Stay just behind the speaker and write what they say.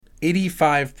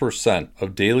85%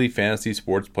 of daily fantasy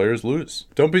sports players lose.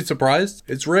 Don't be surprised,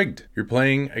 it's rigged. You're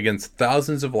playing against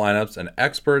thousands of lineups and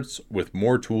experts with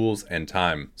more tools and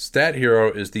time. Stat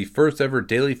Hero is the first ever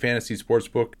daily fantasy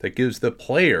sportsbook that gives the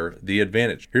player the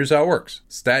advantage. Here's how it works.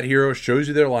 Stat Hero shows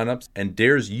you their lineups and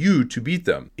dares you to beat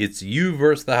them. It's you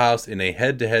versus the house in a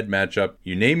head-to-head matchup.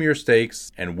 You name your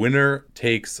stakes and winner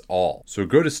takes all. So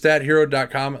go to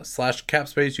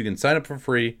stathero.com/capspace. You can sign up for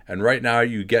free, and right now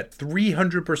you get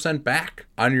 300% back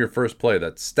on your first play.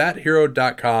 That's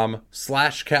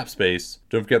stathero.com/capspace.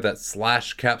 Don't forget that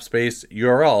 /capspace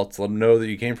URL to let them know that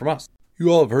you came from us. You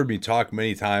all have heard me talk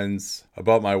many times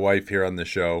about my wife here on the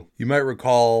show. You might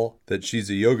recall that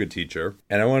she's a yoga teacher,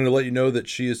 and I wanted to let you know that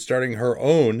she is starting her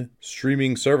own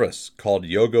streaming service called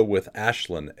Yoga with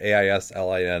Ashlyn,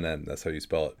 Aislinn. That's how you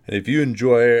spell it. And if you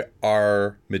enjoy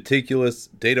our meticulous,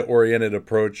 data-oriented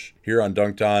approach here on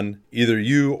Dunc'd On, either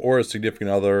you or a significant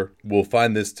other will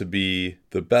find this to be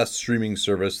the best streaming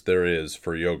service there is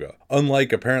for yoga.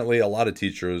 Unlike apparently a lot of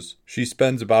teachers, she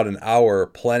spends about an hour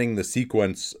planning the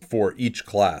sequence for each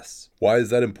class. Why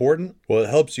is that important? Well, it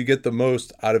helps you get the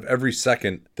most out of every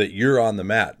second that you're on the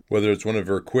mat, whether it's one of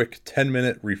her quick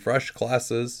 10-minute refresh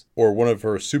classes or one of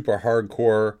her super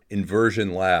hardcore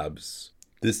inversion labs.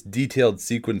 This detailed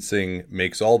sequencing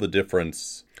makes all the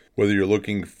difference. Whether you're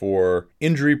looking for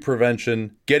injury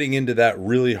prevention, getting into that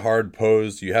really hard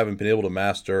pose you haven't been able to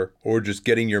master, or just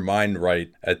getting your mind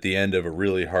right at the end of a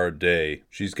really hard day.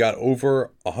 She's got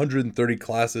over 130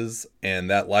 classes, and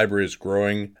that library is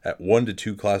growing at 1 to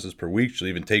 2 classes per week. She'll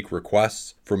even take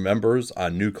requests from members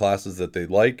on new classes that they'd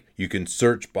like. You can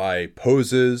search by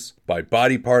poses, by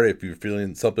body part if you're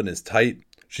feeling something is tight.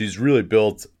 She's really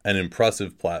built an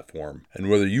impressive platform. And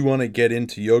whether you want to get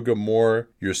into yoga more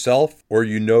yourself, or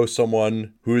you know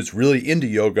someone who is really into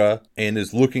yoga and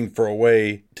is looking for a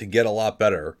way to get a lot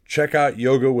better, check out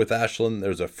Yoga with Ashlyn.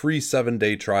 There's a free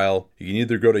 7-day trial. You can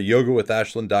either go to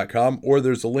yogawithashlyn.com, or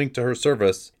there's a link to her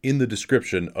service in the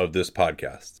description of this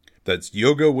podcast. That's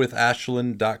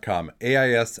yogawithashlyn.com,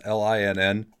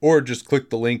 Aislinn, or just click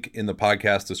the link in the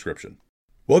podcast description.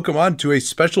 Welcome on to a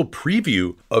special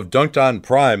preview of Dunc'd On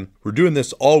Prime. We're doing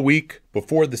this all week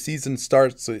before the season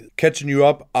starts, catching you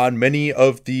up on many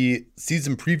of the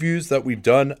season previews that we've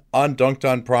done on Dunc'd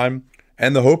On Prime.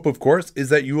 And the hope, of course, is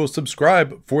that you will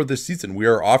subscribe for this season. We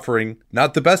are offering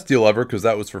not the best deal ever, because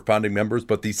that was for founding members,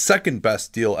 but the second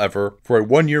best deal ever for a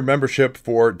 1-year membership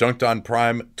for Dunc'd On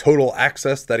Prime Total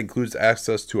Access. That includes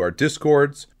access to our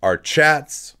Discords, our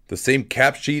chats, the same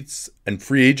cap sheets and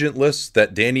free agent lists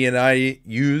that Danny and I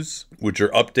use, which are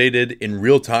updated in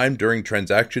real time during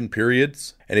transaction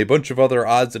periods, and a bunch of other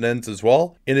odds and ends as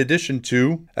well, in addition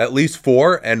to at least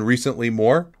 4 and recently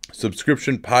more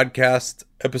subscription podcast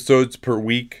episodes per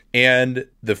week, and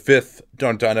the 5th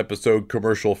Dunc'd On episode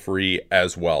commercial free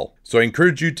as well. So I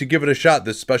encourage you to give it a shot.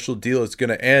 This special deal is going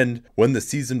to end when the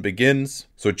season begins.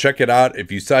 So check it out.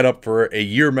 If you sign up for a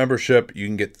year membership, you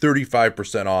can get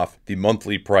 35% off the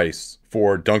monthly price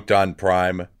for Dunc'd On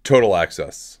Prime Total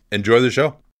Access. Enjoy the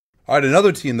show. All right,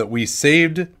 another team that we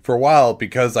saved for a while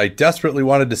because I desperately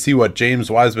wanted to see what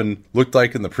James Wiseman looked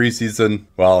like in the preseason.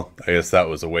 Well, I guess that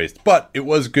was a waste. But it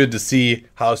was good to see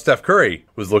how Steph Curry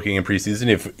was looking in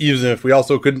preseason, even if we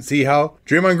also couldn't see how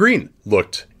Draymond Green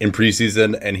looked in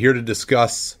preseason. And here to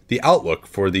discuss the outlook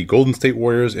for the Golden State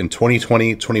Warriors in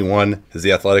 2020-21 is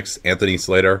the Athletics' Anthony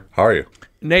Slater. How are you?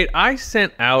 Nate, I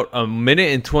sent out a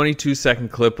 1:22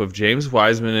 clip of James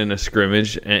Wiseman in a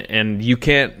scrimmage, and you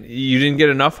didn't get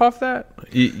enough off that?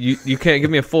 You can't give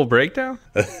me a full breakdown?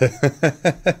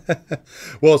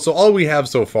 Well, so all we have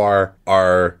so far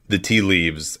are the tea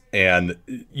leaves, and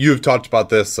you've talked about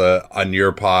this on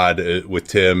your pod with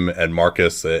Tim and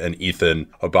Marcus and Ethan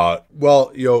about,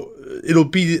 well, it'll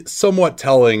be somewhat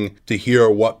telling to hear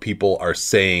what people are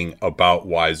saying about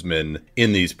Wiseman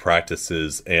in these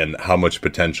practices and how much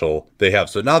potential they have.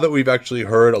 So now that we've actually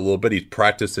heard a little bit, he's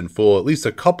practiced in full at least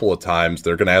a couple of times.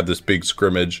 They're going to have this big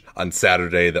scrimmage on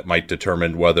Saturday that might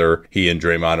determine whether he and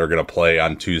Draymond are going to play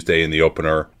on Tuesday in the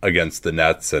opener against the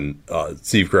Nets. And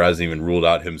Steve Kerr hasn't even ruled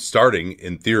out him starting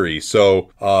in theory. So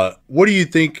what do you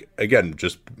think, again,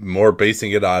 just more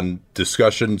basing it on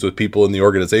discussions with people in the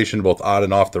organization, both on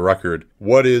and off the record,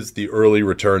 what is the early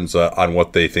returns on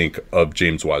what they think of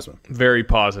James Wiseman? Very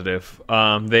positive.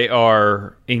 They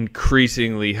are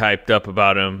increasingly hyped up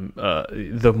about him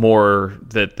the more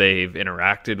that they've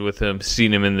interacted with him,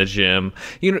 seen him in the gym.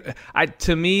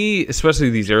 To me, especially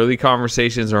these early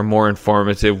conversations are more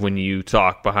informative when you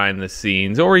talk behind the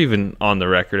scenes or even on the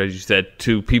record, as you said,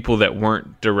 to people that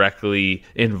weren't directly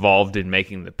involved in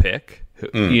making the pick,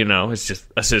 It's just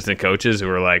assistant coaches who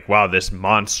are like, wow, this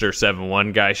monster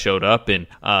 7'1" guy showed up, and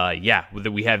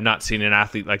we have not seen an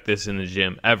athlete like this in the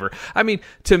gym ever. I mean,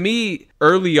 to me,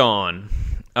 early on,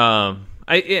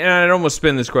 I'd almost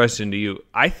spin this question to you.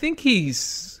 I think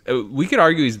we could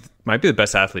argue he's might be the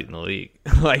best athlete in the league.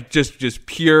 Like just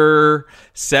pure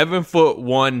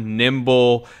 7'1",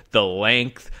 nimble, the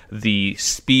length, the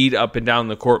speed up and down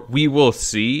the court. We will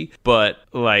see, but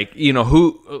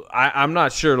I'm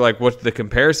not sure like what the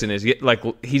comparison is. Like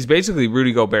he's basically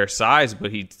Rudy Gobert size,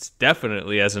 but he's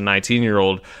definitely, as a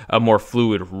 19-year-old, a more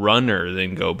fluid runner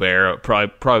than Gobert.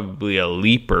 Probably a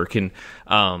leaper, can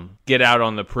get out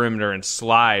on the perimeter and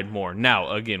slide more.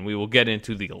 Now, again, we will get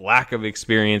into the lack of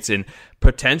experience and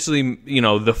potentially,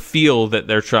 the feel that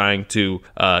they're trying to,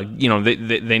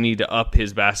 they need to up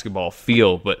his basketball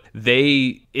feel. But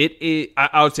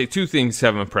I would say two things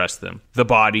have impressed them: the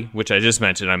body, which I just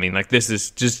mentioned. I mean, like, this is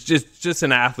just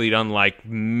an athlete unlike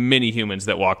many humans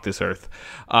that walk this earth.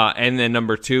 And then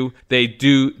number two, they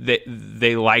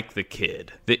like the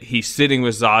kid. He's sitting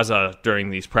with Zaza during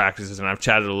these practices, and I've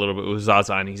chatted a little bit with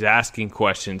Zaza, and he's asking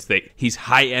questions. He's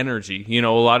high energy.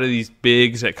 A lot of these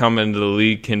bigs that come into the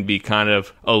league can be kind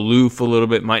of aloof a little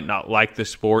bit, might not like the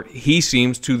sport. He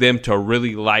seems to them to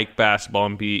really like basketball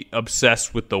and be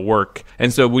obsessed with the work.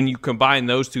 And so when you combine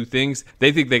those two things,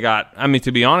 they think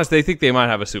to be honest, they think they might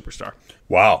have a superstar.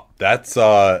 Wow, that's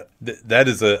that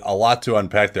is a lot to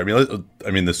unpack there. I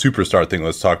mean, the superstar thing.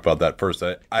 Let's talk about that first.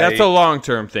 That's a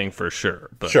long-term thing for sure.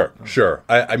 But. Sure.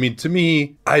 I mean, to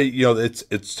me,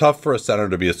 it's tough for a center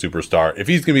to be a superstar. If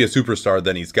he's going to be a superstar,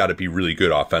 then he's got to be really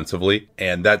good offensively,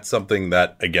 and that's something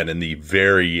that, again, in the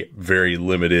very, very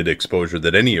limited exposure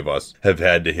that any of us have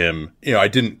had to him, I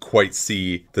didn't quite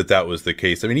see that was the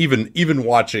case. I mean, even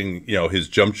watching, his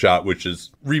jump shot, which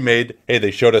is remade. Hey,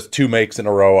 they showed us 2 makes in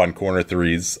a row on corner threes.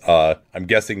 I'm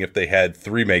guessing if they had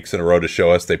 3 makes in a row to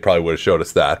show us, they probably would have showed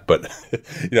us that. But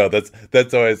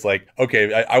that's always like,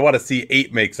 okay, I want to see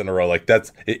 8 makes in a row. Like,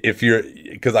 that's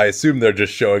because I assume they're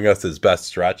just showing us his best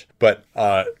stretch. But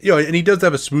and he does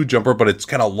have a smooth jumper, but it's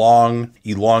kind of long,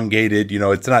 elongated.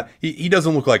 It's not. He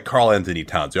doesn't look like Karl Anthony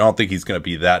Towns. I don't think he's going to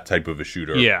be that type of a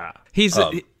shooter. Yeah. He's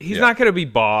not going to be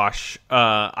Bosch,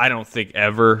 I don't think,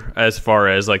 ever, as far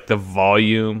as like the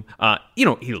volume.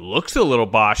 He looks a little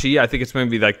Boshy. I think it's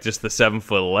maybe like just the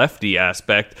 7-foot lefty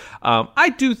aspect. I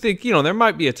do think, there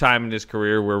might be a time in his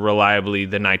career where reliably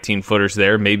the 19-footer's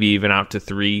there, maybe even out to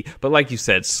 3. But like you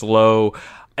said, slow.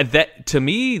 That, to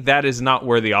me, that is not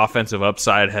where the offensive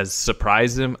upside has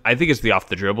surprised him. I think it's the off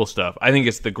the dribble stuff. I think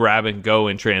it's the grab and go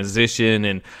and transition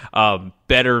and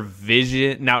better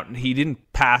vision. Now, he didn't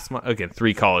pass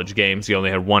 3 college games. He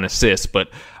only had 1 assist, but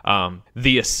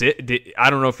the assist, I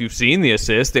don't know if you've seen the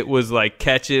assist. It was like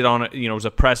catch it on it was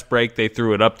a press break. They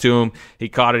threw it up to him. He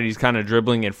caught it. He's kind of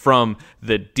dribbling, and from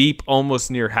the deep,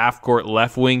 almost near half court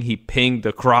left wing, he pinged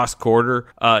the cross quarter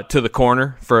to the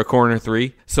corner for a corner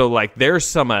 3. So like there's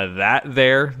some of that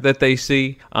there that they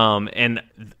see. And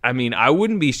I mean, I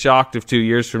wouldn't be shocked if 2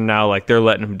 years from now, like, they're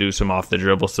letting him do some off the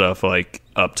dribble stuff, like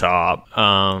up top.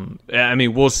 I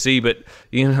mean, we'll see, but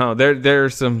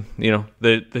there's some,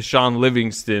 the Sean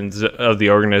Livingstons of the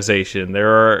organization. There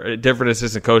are different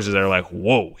assistant coaches that are like,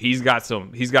 whoa, he's got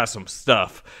some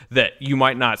stuff that you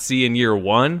might not see in year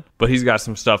 1, but he's got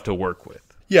some stuff to work with.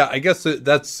 Yeah, I guess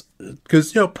that's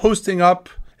because, posting up,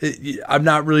 I'm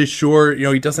not really sure.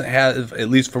 He doesn't have, at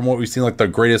least from what we've seen, like the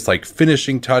greatest like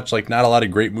finishing touch, like not a lot of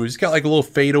great moves. He's got like a little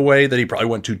fadeaway that he probably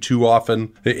went to too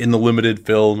often in the limited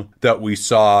film that we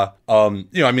saw. I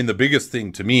mean, the biggest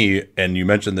thing to me, and you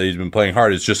mentioned that he's been playing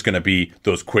hard, is just going to be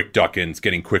those quick duck-ins,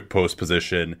 getting quick post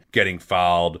position, getting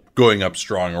fouled, going up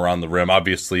strong around the rim.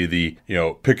 Obviously, the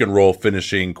pick and roll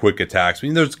finishing, quick attacks. I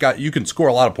mean, you can score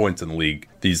a lot of points in the league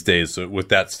these days with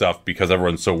that stuff because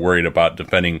everyone's so worried about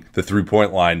defending the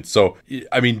 3-point line. So,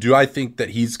 I mean, do I think that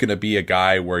he's going to be a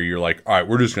guy where you're like, all right,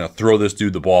 we're just going to throw this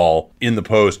dude the ball in the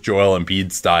post, Joel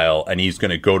Embiid style, and he's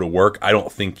going to go to work? I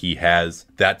don't think he has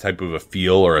that type of a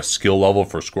feel or a skill level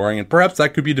for scoring, and perhaps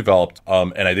that could be developed.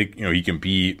 And I think he can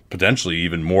be potentially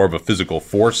even more of a physical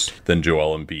force than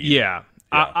Joel Embiid. Yeah.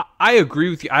 I agree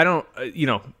with you. I don't,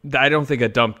 I don't think a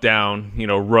dump down,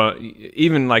 run,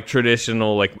 even like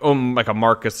traditional, like a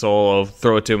Marc Gasol,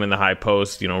 throw it to him in the high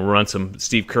post, run some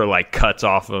Steve Kerr like cuts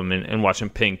off him and watch him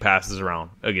ping passes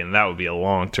around. Again, that would be a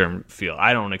long-term feel.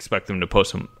 I don't expect them to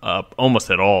post him up almost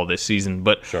at all this season,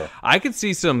 but sure. I could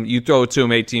see you throw it to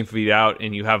him 18 feet out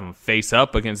and you have him face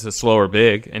up against a slower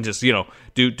big and just,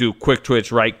 do quick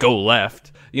twitch right, go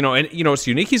left. It's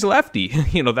unique. He's a lefty.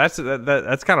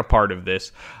 That's kind of part of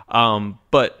this.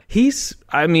 But he's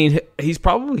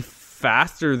probably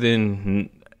faster than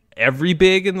every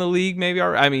big in the league maybe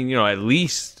are. I mean, at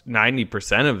least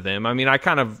 90% of them. I mean, I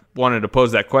kind of wanted to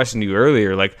pose that question to you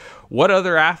earlier. Like, what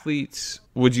other athletes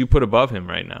would you put above him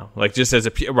right now? Like, just as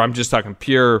I'm just talking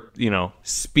pure,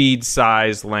 speed,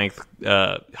 size, length,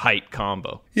 height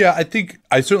combo. Yeah,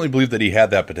 I certainly believe that he had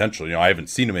that potential. I haven't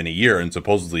seen him in a year, and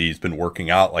supposedly he's been working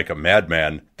out like a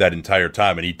madman that entire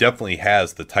time. And he definitely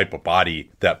has the type of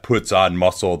body that puts on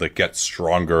muscle, that gets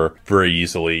stronger very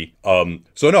easily.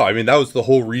 So no, I mean, that was the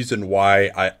whole reason why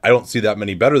I don't see that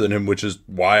many better than him, which is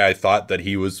why I thought that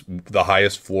he was the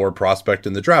highest floor prospect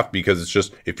in the draft, because it's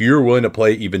just, if you're willing to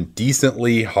play even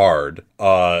decently hard,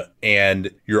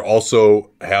 and you're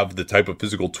also have the type of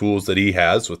physical tools that he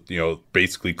has with,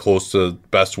 basically close to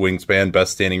best wingspan,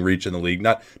 best standing reach in the league,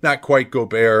 not quite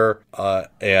Gobert,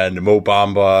 and Mo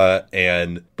Bamba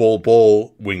and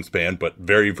Bull wingspan, but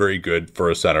very, very good for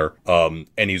a center. And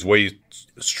he's way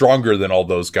stronger than all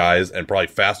those guys and probably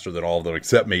faster than all of them,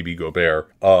 except maybe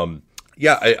Gobert.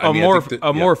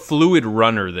 More fluid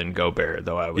runner than Gobert,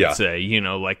 though, I would say,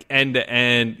 like end to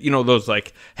end, those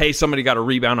like, hey, somebody got a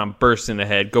rebound, I'm bursting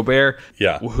ahead. Gobert,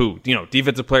 who,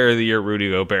 defensive player of the year,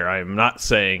 Rudy Gobert. I am not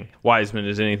saying Wiseman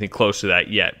is anything close to that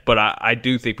yet, but I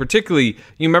do think, particularly,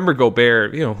 you remember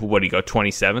Gobert, what did he go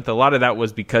 27th? A lot of that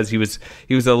was because he was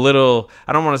a little,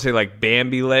 I don't want to say like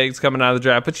Bambi legs coming out of the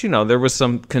draft, but there was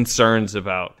some concerns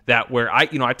about that, where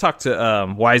I talked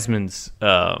to Wiseman's,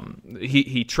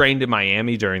 he trained in Miami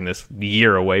during this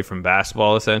year away from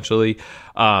basketball, essentially,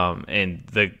 and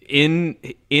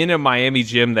in a Miami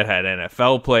gym that had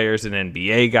NFL players and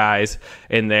NBA guys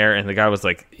in there, and the guy was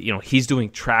like, he's doing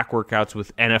track workouts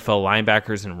with NFL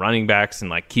linebackers and running backs and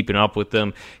like keeping up with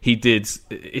them. He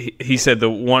said that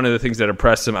one of the things that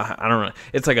impressed him, I don't know,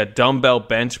 it's like a dumbbell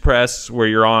bench press where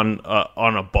you're on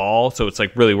a ball, so it's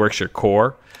like really works your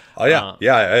core. Oh,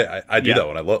 yeah. I do that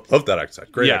one. I love that exercise.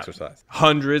 Great exercise.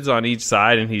 Hundreds on each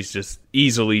side, and he's just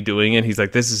easily doing it. He's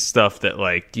like, this is stuff that,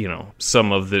 like,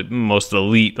 some of the most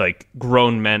elite, like,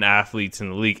 grown men athletes in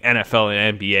the league, NFL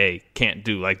and NBA, can't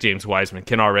do, like James Wiseman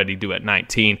can already do at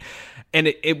 19.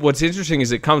 And what's interesting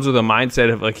is it comes with a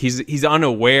mindset of like he's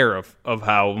unaware of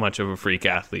how much of a freak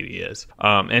athlete he is,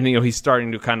 and he's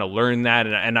starting to kind of learn that,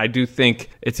 and I do think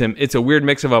it's a weird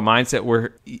mix of a mindset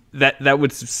where that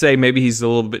would say maybe he's a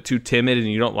little bit too timid and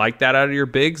you don't like that out of your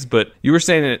bigs. But you were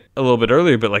saying it a little bit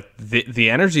earlier, but like the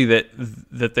energy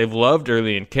that they've loved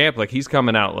early in camp, like he's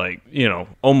coming out like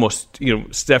almost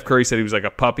Steph Curry said he was like a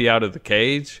puppy out of the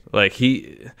cage. Like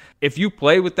if you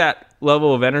play with that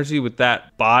level of energy, with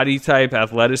that body type,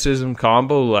 athleticism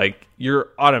combo, like you're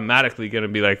automatically going to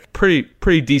be like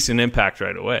pretty decent impact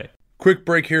right away. Quick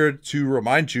break here to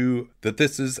remind you that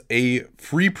this is a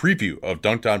free preview of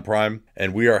Dunc'd On Prime,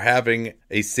 and we are having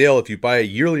a sale. If you buy a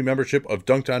yearly membership of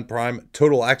Dunc'd On Prime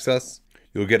Total Access,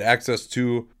 you'll get access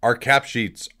to our cap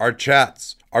sheets, our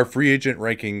chats, our free agent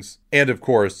rankings, and of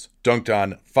course, Dunc'd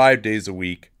On 5 days a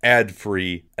week,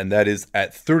 ad-free, and that is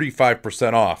at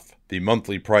 35% off the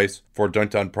monthly price for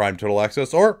Dunc'd On Prime Total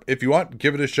Access. Or if you want,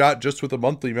 give it a shot just with a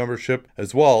monthly membership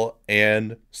as well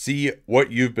and see what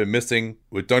you've been missing.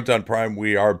 With Dunc'd On Prime,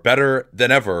 we are better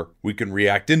than ever. We can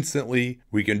react instantly.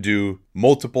 We can do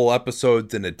multiple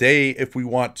episodes in a day if we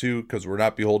want to, because we're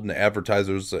not beholden to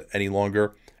advertisers any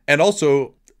longer. And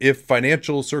also, if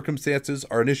financial circumstances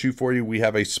are an issue for you, we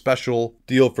have a special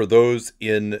deal for those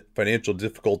in financial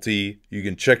difficulty. You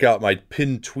can check out my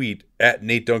pinned tweet at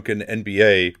Nate Duncan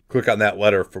NBA. Click on that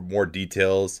letter for more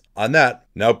details on that.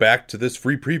 Now back to this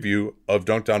free preview of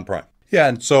Dunc'd On Prime. Yeah,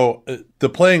 and so the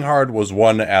playing hard was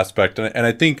one aspect, and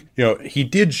I think, he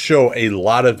did show a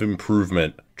lot of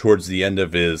improvement towards the end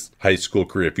of his high school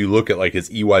career. If you look at like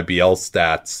his EYBL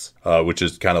stats, which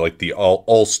is kind of like the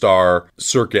all-star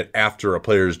circuit after a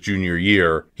player's junior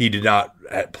year, he did not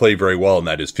play very well in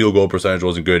that. His field goal percentage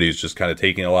wasn't good. He was just kind of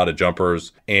taking a lot of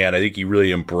jumpers, and I think he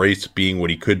really embraced being what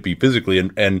he could be physically.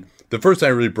 And the first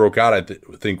time he really broke out,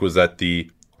 I think, was at the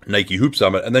Nike Hoop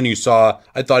Summit. And then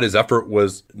I thought his effort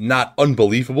was not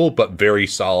unbelievable, but very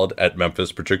solid at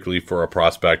Memphis, particularly for a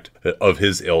prospect of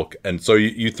his ilk. And so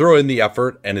you throw in the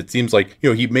effort, and it seems like,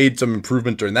 he made some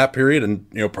improvement during that period and,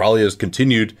 probably has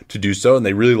continued to do so. And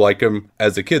they really like him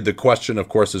as a kid. The question, of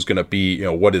course, is going to be,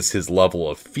 what is his level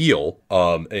of feel?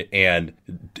 And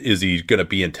is he going to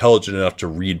be intelligent enough to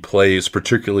read plays,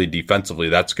 particularly defensively?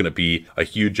 That's going to be a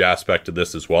huge aspect of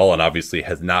this as well. And obviously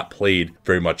has not played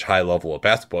very much high level of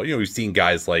basketball. We've seen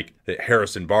guys like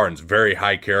Harrison Barnes, very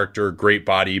high character, great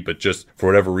body, but just for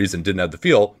whatever reason didn't have the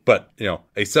feel. But, you know,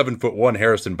 a 7'1"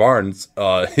 Harrison Barnes,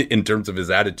 in terms of his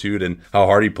attitude and how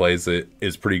hard he plays, it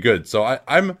is pretty good. So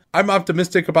I'm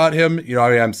optimistic about him. You know,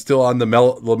 I mean, I'm still on the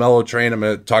LaMelo train. I'm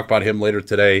going to talk about him later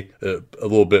today a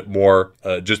little bit more,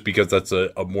 just because that's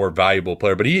a more valuable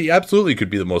player. But he absolutely could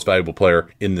be the most valuable player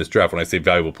in this draft. When I say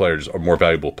valuable player, just a more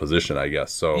valuable position, I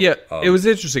guess. So yeah, it was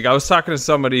interesting. I was talking to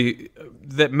somebody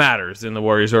that matters in the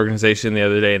Warriors organization the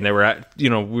other day, and they were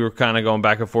we were kind of going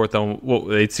back and forth on what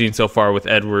they'd seen so far with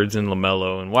Edwards and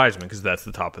LaMelo and Wiseman, because that's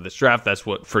the top of this draft. That's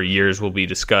what for years will be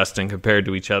discussed and compared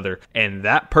to each other. And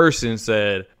that person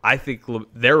said, I think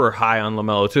they were high on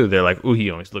LaMelo too. They're like, ooh,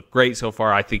 he always looked great so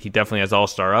far. I think he definitely has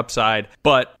all-star upside.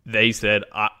 But they said,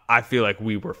 I feel like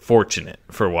we were fortunate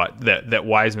for that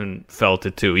Wiseman felt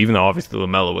it too, even though obviously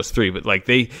LaMelo was 3. But like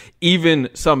even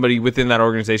somebody within that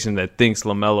organization that thinks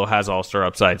LaMelo has all-star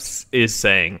upside is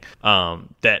saying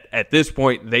that at this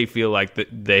point they feel like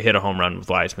they hit a home run with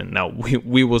Wiseman. Now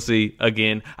we will see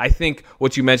again. I think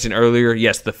what you mentioned earlier,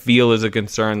 yes, the feel is a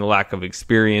concern, the lack of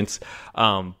experience.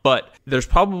 But there's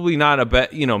probably not a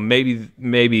bet,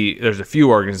 maybe there's a few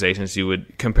organizations you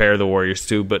would compare the Warriors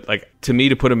to, but like to me,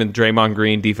 to put them in Draymond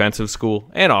Green defensive school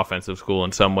and offensive school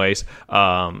in some ways,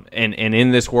 and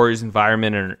in this Warriors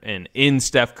environment and in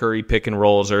Steph Curry pick and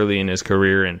rolls early in his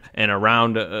career and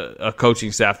around a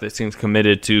coaching staff that seems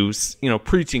committed to,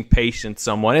 preaching patience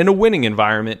somewhat in a winning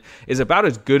environment is about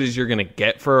as good as you're going to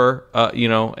get for,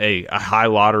 a high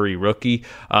lottery rookie.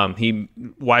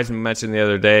 Wiseman mentioned the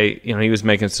other day, he was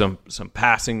making some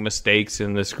passing mistakes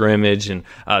in the scrimmage and,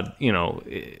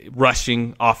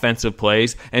 rushing offensive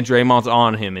plays, and Draymond's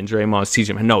on him and Draymond's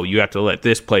teaching him, no, you have to let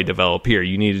this play develop here.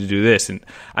 You need to do this. And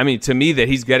I mean, to me, that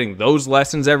he's getting those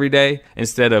lessons every day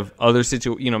instead of other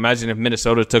situations. Imagine if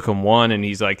Minnesota took him one and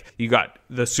he's like, you got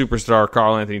the superstar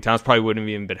Karl Anthony Towns, probably wouldn't have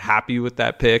even been happy with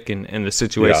that pick and the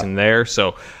situation there.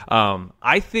 So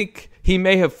I think he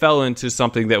may have fell into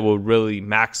something that will really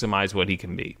maximize what he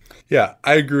can be. Yeah,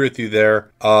 I agree with you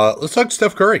there. Let's talk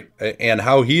Steph Curry and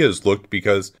how he has looked,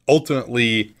 because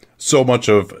ultimately so much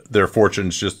of their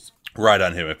fortunes just ride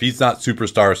on him. If he's not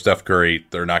superstar Steph Curry,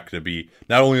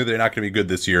 not only are they not going to be good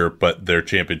this year, but their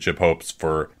championship hopes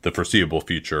for the foreseeable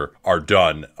future are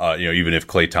done, even if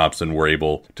Klay Thompson were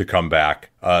able to come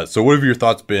back. So what have your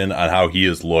thoughts been on how he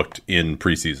has looked in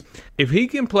preseason? If he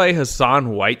can play Hassan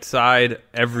Whiteside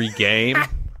every game,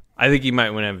 I think he might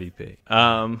win MVP.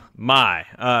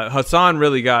 Hassan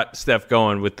really got Steph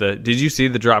going with did you see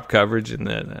the drop coverage? And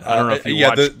I don't know if you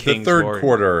watched Kings the third Warriors.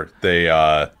 Quarter,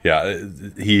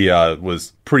 he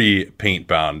was pretty paint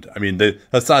bound. I mean,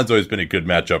 Hassan's always been a good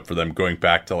matchup for them, going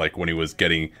back to like when he was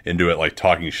getting into it, like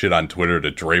talking shit on Twitter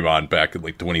to Draymond back in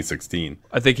like 2016.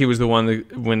 I think he was the one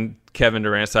when Kevin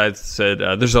Durant side said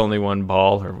there's only one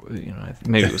ball, or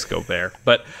maybe it was Gobert.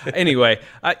 But anyway,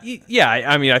 I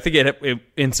think it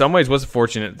in some ways was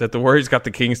fortunate that the Warriors got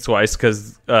the Kings twice,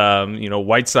 because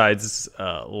Whiteside's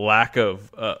lack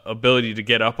of ability to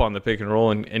get up on the pick and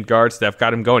roll and guard Steph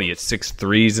got him going. He had 6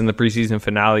 threes in the preseason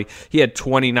finale. He had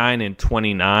 29 and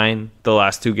 29 the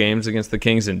last 2 games against the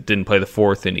Kings and didn't play the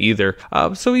fourth in either.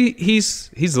 So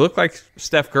he's looked like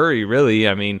Steph Curry, really.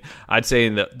 I mean, I'd say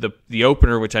in the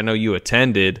opener, which I know you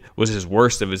attended, was his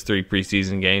worst of his 3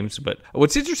 preseason games. But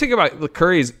what's interesting about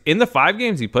Curry is in the 5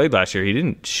 games he played last year, he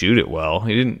didn't shoot it well.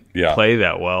 He didn't play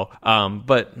that well.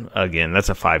 But again, that's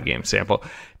a 5-game sample.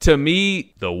 To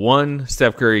me, the one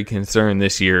Steph Curry concern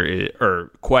this year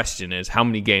or question is, how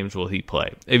many games will he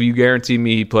play? If you guarantee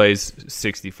me he plays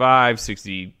 65,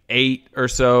 68 or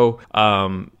so,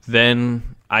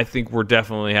 then I think we're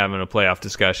definitely having a playoff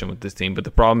discussion with this team. But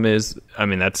the problem is, I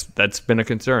mean, that's been a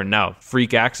concern. Now,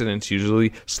 freak accidents,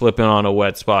 usually slipping on a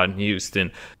wet spot in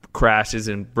Houston, crashes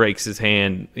and breaks his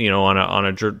hand, on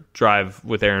a drive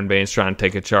with Aaron Baines trying to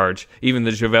take a charge. Even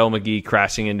the JaVale McGee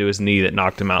crashing into his knee that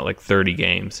knocked him out like 30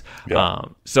 games. Yeah.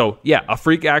 A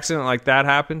freak accident like that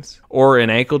happens, or an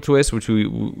ankle twist, which we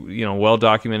well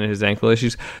documented his ankle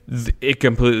issues. It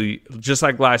completely, just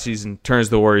like last season, turns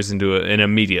the Warriors into an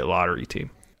immediate lottery team.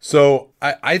 So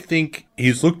I think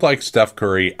he's looked like Steph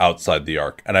Curry outside the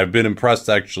arc. And I've been impressed,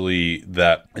 actually,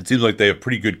 that it seems like they have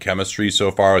pretty good chemistry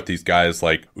so far with these guys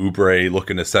like Oubre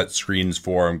looking to set screens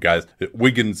for him. Guys,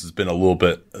 Wiggins has been a little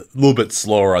bit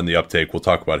slower on the uptake. We'll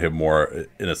talk about him more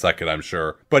in a second, I'm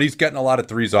sure. But he's getting a lot of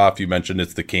threes off. You mentioned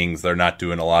it's the Kings. They're not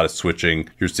doing a lot of switching.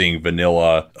 You're seeing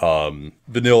vanilla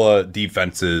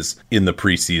defenses in the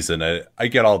preseason. I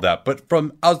get all that. But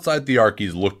from outside the arc,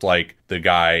 he's looked like the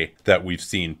guy that we've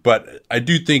seen. But I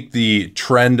do think the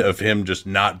trend of him just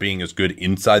not being as good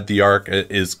inside the arc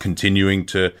is continuing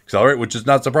to accelerate, which is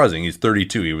not surprising. He's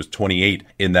 32. He was 28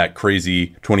 in that crazy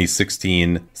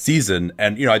 2016 season.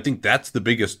 And, I think that's the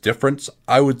biggest difference,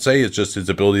 I would say, is just his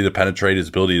ability to penetrate, his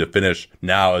ability to finish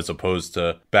now, as opposed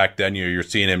to back then. You're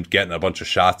seeing him getting a bunch of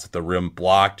shots at the rim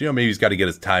blocked. Maybe he's got to get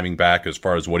his timing back as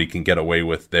far as what he can get away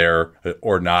with there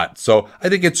or not. So I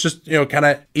think it's just, kind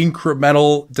of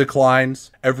incremental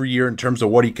declines every year in terms of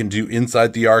what he can do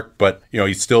inside the arc. But,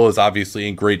 he still is obviously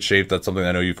in great shape. That's something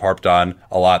I know you've harped on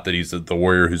a lot, that he's the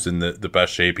Warrior who's in the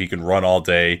best shape. He can run all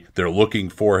day. They're looking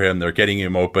for him. They're getting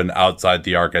him open outside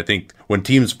the arc. I think when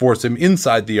teams force him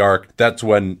inside the arc, that's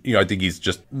when, I think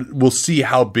we'll see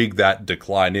how big that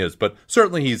decline is. But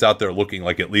certainly he's out there looking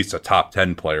like at least a top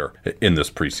 10 player in this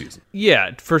preseason.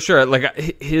 Yeah, for sure. Like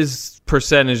his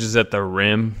percentages at the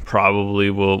rim probably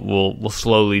will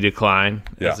slowly decline.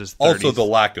 Yeah. Also, the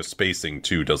lack of spacing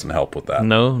too doesn't help with that.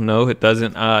 No, it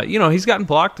doesn't. He's gotten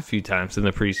blocked a few times in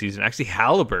the preseason. Actually,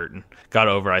 Halliburton got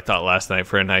over, I thought, last night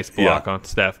for a nice block on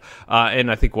Steph.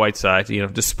 And I think Whiteside,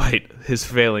 despite his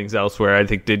failings elsewhere, I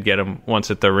think did get him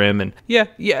once at the rim. And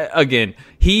again,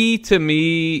 he, to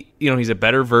me, he's a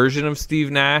better version of Steve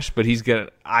Nash, but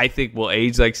I think will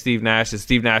age like Steve Nash. And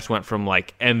Steve Nash went from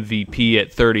like MVP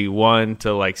at 31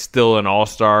 to like still an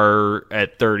all-star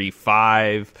at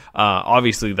 35.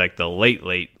 Obviously, like the late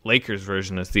Lakers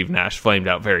version of Steve Nash flamed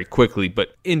out very quickly.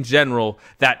 But in general,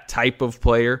 that type of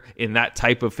player in that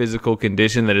type of physical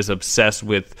condition that is obsessed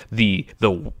with the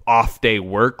off-day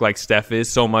work like Steph is,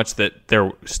 so much that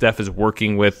Steph is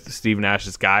working with Steve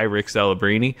Nash's guy, Rick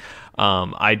Celebrini.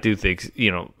 I do think,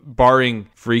 barring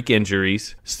freak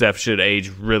injuries, Steph should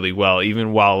age really well,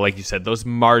 even while, like you said, those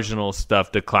marginal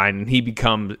stuff decline, and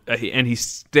he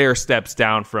stair steps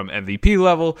down from MVP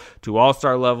level to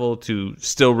all-star level to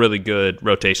still really good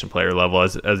rotation player level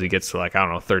as he gets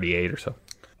to 38 or so.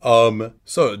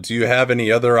 So do you have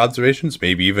any other observations?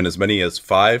 Maybe even as many as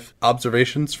 5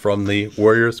 observations from the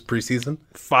Warriors preseason?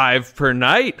 5 per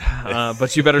night,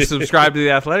 but you better subscribe to The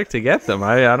Athletic to get them.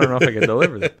 I don't know if I can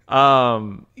deliver them.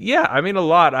 A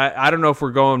lot. I don't know if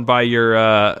we're going by your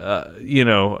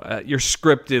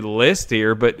scripted list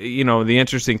here, but the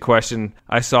interesting question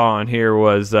I saw on here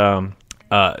was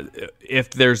if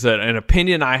there's an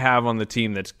opinion I have on the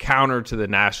team that's counter to the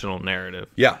national narrative.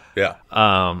 Yeah.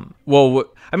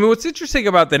 What's interesting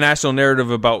about the national narrative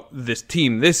about this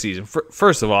team this season,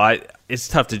 first of all, it's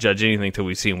tough to judge anything till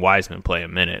we've seen Wiseman play a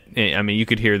minute. You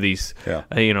could hear these, Well,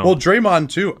 Draymond,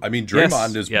 too.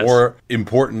 Draymond is more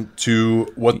important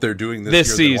to what they're doing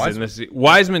this year than Wiseman.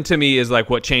 Wiseman, to me, is like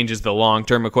what changes the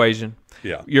long-term equation.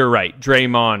 Yeah. You're right.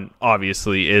 Draymond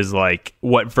obviously is like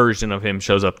what version of him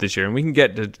shows up this year, and we can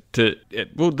get to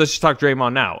well, let's just talk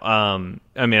Draymond now.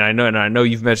 I know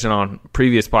you've mentioned on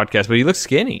previous podcasts, but he looks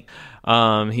skinny.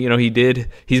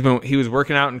 He was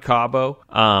working out in Cabo,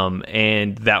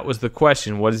 and that was the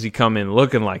question. What does he come in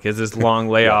looking like? Is this long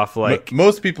layoff like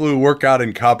most people who work out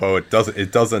in Cabo? It's not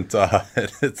too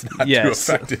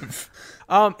effective.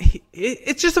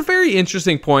 It's just a very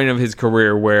interesting point of his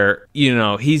career where,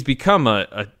 he's become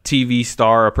a TV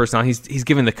star, a personality. He's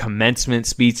given the commencement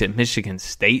speech at Michigan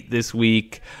State this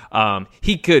week.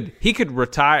 He could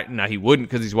retire. Now, he wouldn't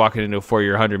because he's walking into a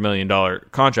 4-year, $100 million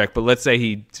contract. But let's say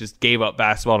he just gave up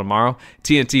basketball tomorrow.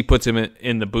 TNT puts him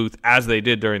in the booth as they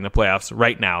did during the playoffs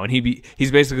right now. And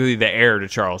he's basically the heir to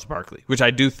Charles Barkley, which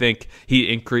I do think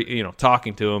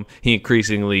talking to him, he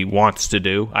increasingly wants to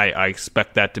do. I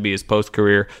expect that to be his post-career.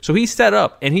 So he's set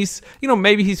up, and he's,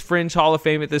 maybe he's fringe Hall of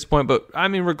Fame at this point, but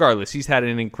regardless, he's had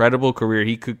an incredible career.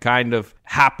 He could kind of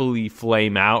happily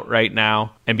flame out right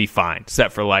now and be fine,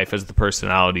 set for life as the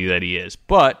personality that he is.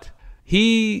 But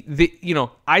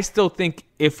I still think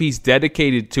if he's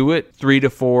dedicated to it, 3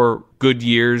 to 4 good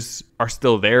years are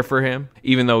still there for him,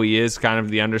 even though he is kind of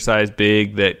the undersized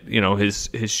big that,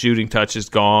 his shooting touch is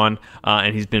gone,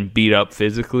 and he's been beat up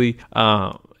physically.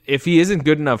 If he isn't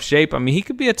good enough shape, he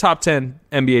could be a top 10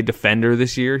 NBA defender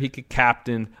this year. He could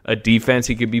captain a defense.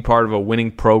 He could be part of a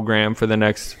winning program for the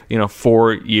next,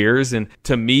 4 years. And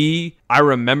to me, I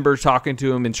remember talking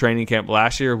to him in training camp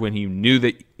last year when he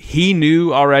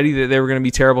knew already that they were going to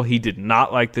be terrible. He did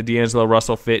not like the D'Angelo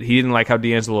Russell fit. He didn't like how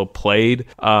D'Angelo played,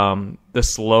 the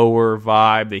slower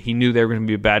vibe, that he knew they were going to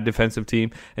be a bad defensive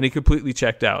team. And he completely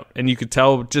checked out. And you could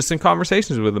tell just in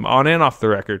conversations with him on and off the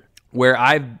record, where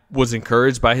I was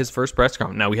encouraged by his first press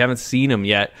conference. Now, we haven't seen him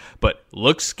yet, but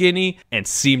looked skinny and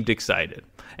seemed excited.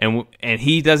 And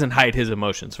he doesn't hide his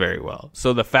emotions very well.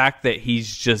 So the fact that he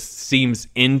just seems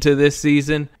into this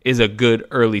season is a good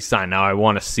early sign. Now, I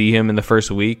want to see him in the first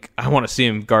week. I want to see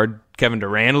him guard Kevin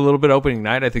Durant a little bit opening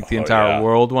night. I think the entire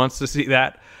world wants to see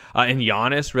that. And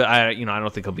Giannis, I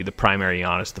don't think he'll be the primary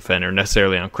Giannis defender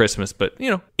necessarily on Christmas, but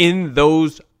in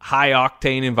those high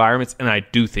octane environments, and I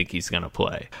do think he's going to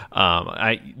play.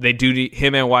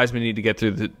 Him and Wiseman need to get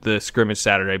through the scrimmage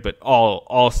Saturday, but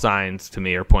all signs to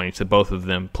me are pointing to both of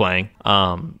them playing.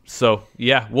 So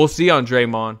yeah, we'll see on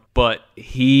Draymond, but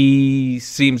he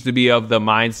seems to be of the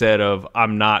mindset of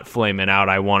I'm not flaming out.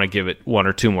 I want to give it one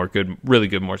or two more really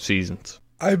good more seasons.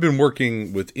 I've been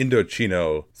working with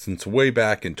Indochino since way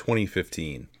back in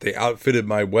 2015. They outfitted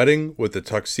my wedding with a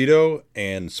tuxedo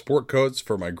and sport coats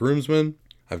for my groomsmen.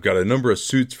 I've got a number of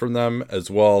suits from them as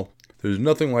well. There's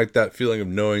nothing like that feeling of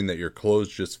knowing that your clothes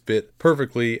just fit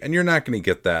perfectly, and you're not going to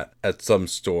get that at some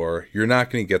store. You're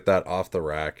not going to get that off the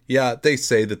rack. Yeah, they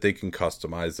say that they can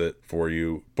customize it for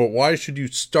you, but why should you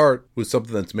start with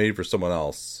something that's made for someone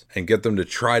else and get them to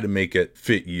try to make it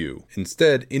fit you?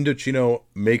 Instead, Indochino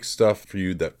makes stuff for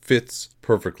you that fits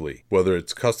perfectly. Whether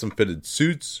it's custom fitted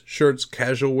suits, shirts,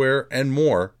 casual wear, and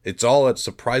more, it's all at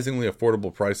surprisingly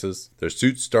affordable prices. Their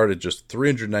suits start at just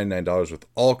 $399 with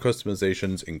all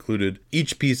customizations included.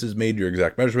 Each piece is made to your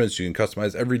exact measurements. You can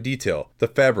customize every detail, the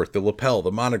fabric, the lapel,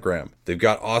 the monogram. They've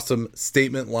got awesome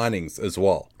statement linings as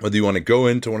well. Whether you want to go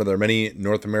into one of their many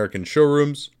North American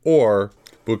showrooms or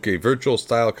book a virtual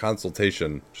style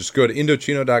consultation, just go to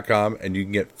Indochino.com and you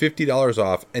can get $50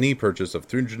 off any purchase of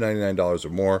 $399 or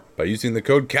more by using the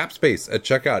code CAPSPACE at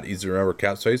checkout. Easy to remember,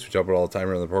 CAPSPACE, we talk about all the time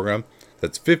around the program.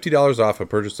 That's $50 off a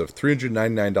purchase of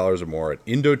 $399 or more at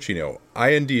Indochino,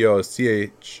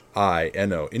 Indochino,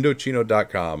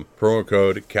 Indochino.com, promo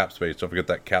code CAPSPACE. Don't forget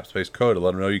that CAPSPACE code to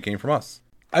let them know you came from us.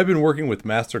 I've been working with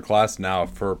Masterclass now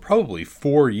for probably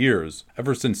 4 years,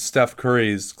 ever since Steph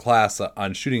Curry's class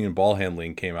on shooting and ball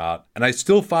handling came out. And I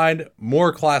still find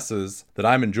more classes that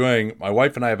I'm enjoying. My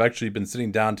wife and I have actually been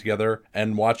sitting down together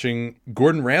and watching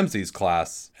Gordon Ramsay's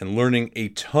class and learning a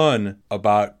ton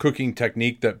about cooking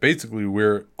technique that basically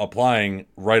we're applying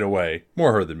right away.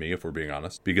 More her than me, if we're being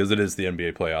honest, because it is the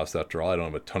NBA playoffs after all. I don't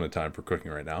have a ton of time for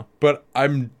cooking right now. But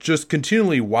I'm just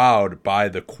continually wowed by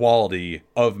the quality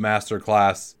of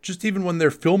Masterclass. Just even when they're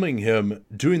filming him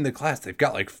doing the class, they've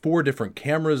got like 4 different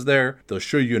cameras there. They'll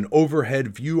show you an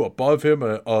overhead view above him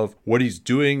of what he's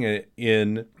doing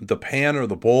in the pan or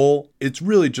the bowl. It's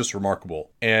really just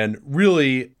remarkable. And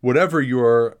really, whatever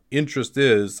your interest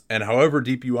is and however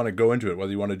deep you want to go into it,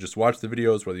 whether you want to just watch the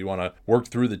videos, whether you want to work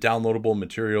through the downloadable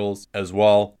materials as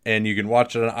well, and you can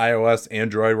watch it on iOS,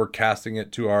 Android. We're casting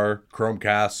it to our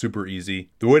Chromecast, super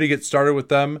easy. The way to get started with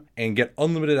them and get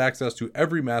unlimited access to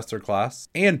every masterclass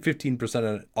and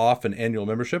 15% off an annual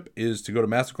membership is to go to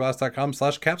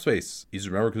masterclass.com/capspace. Easy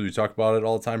to remember because we talk about it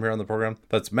all the time here on the program.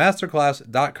 That's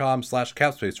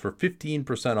masterclass.com/capspace for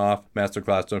 15% off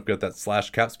Masterclass. Don't forget that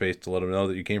 /capspace to let them know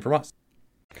that you came from us.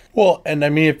 Well, and I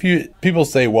mean, people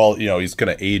say, well, he's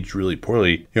going to age really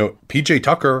poorly. PJ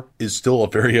Tucker is still a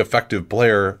very effective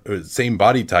player, same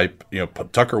body type.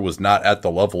 Tucker was not at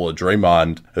the level of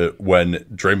Draymond when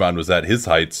Draymond was at his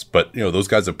heights, but those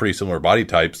guys have pretty similar body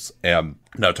types. And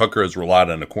now Tucker has relied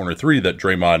on a corner 3 that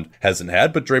Draymond hasn't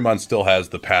had, but Draymond still has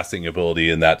the passing ability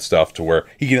and that stuff to where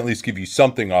he can at least give you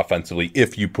something offensively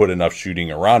if you put enough shooting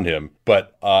around him.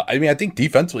 But I think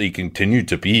defensively he continued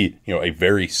to be, a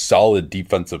very solid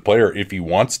defensive player if he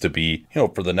wants to be,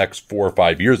 for the next 4 or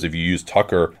 5 years if you use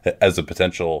Tucker as a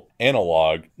potential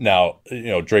analog. Now,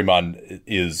 Draymond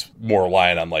is more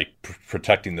reliant on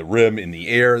protecting the rim in the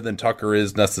air than Tucker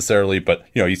is necessarily, but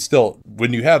he's still,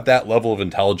 when you have that level of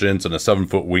intelligence and a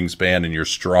 7-foot wingspan and you're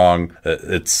strong,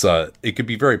 it could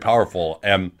be very powerful.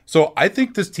 And so I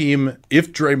think this team,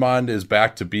 if Draymond is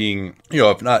back to being,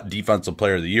 if not defensive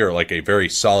player of the year, like a very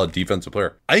solid defensive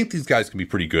player, I think these guys can be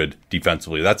pretty good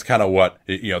defensively. That's kind of what,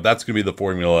 that's going to be the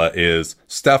formula is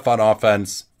Steph on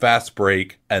offense, fast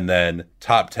break, and then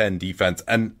top 10 defense.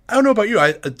 And I don't know about you,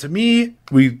 to me,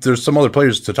 there's some other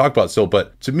players to talk about still,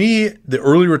 but to me, the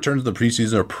early returns of the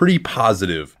preseason are pretty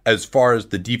positive as far as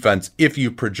the defense, if you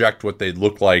project what they'd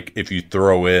look like if you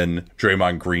throw in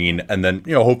Draymond Green, and then,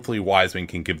 hopefully Wiseman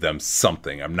can give them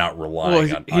something. I'm not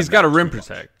relying on... He's got to rim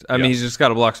protect. I mean, he's just got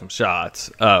to block some shots,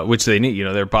 which they need.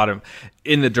 They're bottom...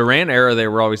 In the Durant era, they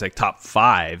were always top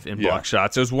 5 in block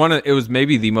shots. It was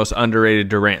maybe the most underrated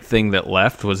Durant thing that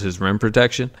left was his rim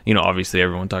protection. Obviously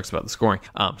everyone talks about the scoring.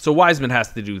 So Wiseman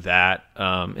has to do that,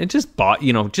 and just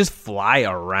fly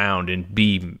around and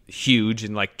be huge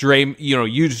and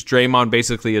use Draymond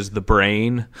basically as the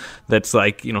brain that's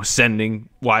sending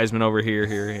Wiseman over here.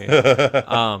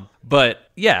 But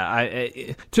yeah,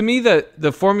 to me,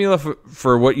 the formula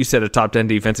for what you said, a top 10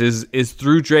 defense is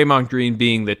through Draymond Green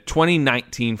being the 29th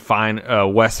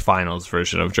 2019 West Finals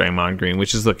version of Draymond Green,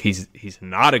 which is, look, he's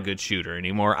not a good shooter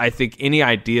anymore. I think any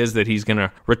ideas that he's going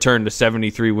to return to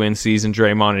 73 win season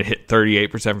Draymond and hit 38%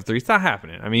 from three, it's not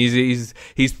happening. I mean, he's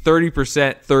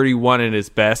 30%, 31 at his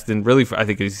best, and really, I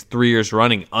think he's 3 years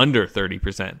running under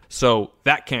 30%. So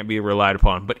that can't be relied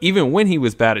upon. But even when he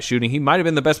was bad at shooting, he might have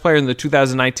been the best player in the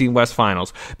 2019 West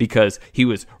Finals because he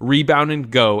was rebound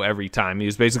and go every time. He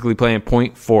was basically playing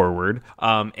point forward.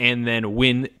 And then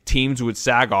when teams would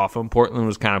sag off him, Portland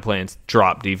was kind of playing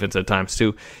drop defense at times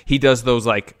too. He does those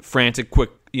like frantic,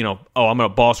 quick, I'm going to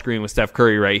ball screen with Steph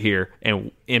Curry right here.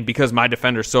 And because my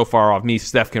defender's so far off me,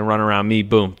 Steph can run around me,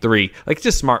 boom, three. Like,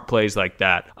 just smart plays like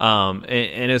that.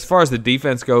 And as far as the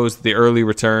defense goes, the early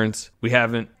returns, we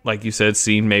haven't, like you said,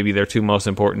 seen maybe their two most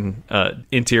important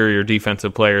interior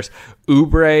defensive players.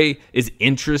 Oubre is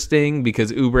interesting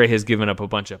because Oubre has given up a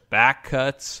bunch of back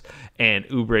cuts, and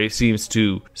Oubre seems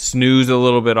to snooze a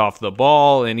little bit off the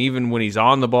ball. And even when he's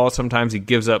on the ball, sometimes he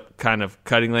gives up kind of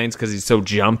cutting lanes because he's so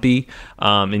jumpy.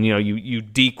 And you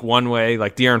deke one way,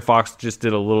 like De'Aaron Fox just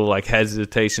did a little like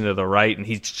hesitation to the right, and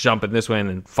he's jumping this way, and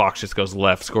then Fox just goes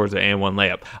left, scores an and one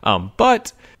layup.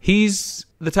 But he's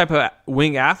the type of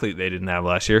wing athlete they didn't have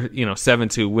last year.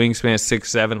 7'2", wingspan,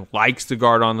 6'7", likes to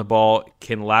guard on the ball,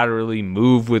 can laterally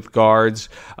move with guards.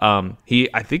 I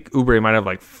think Oubre might have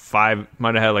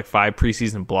had like five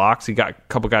preseason blocks. He got a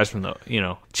couple guys from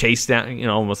the chase down,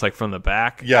 almost like from the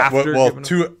back. Yeah,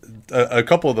 a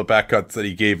couple of the back cuts that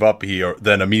he gave up, he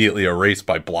then immediately erased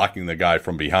by blocking the guy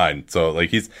from behind. So like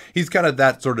he's kind of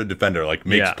that sort of defender, like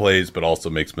makes plays but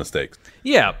also makes mistakes.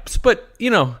 Yeah, but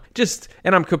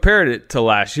and I'm comparing it to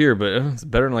last year, but it's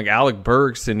better than like Alec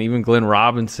Burks and even Glenn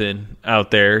Robinson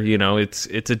out there. It's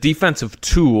a defensive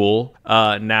tool.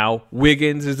 Now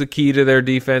Wiggins is the key to their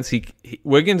defense.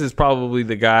 Wiggins is probably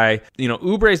the guy.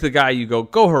 Oubre's the guy you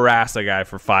go harass a guy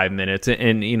for 5 minutes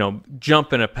and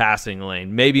jump in a passing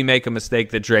lane, maybe make a mistake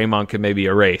that Draymond can maybe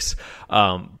erase.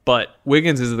 But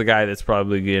Wiggins is the guy that's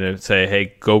probably going to say,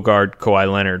 hey, go guard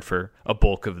Kawhi Leonard for a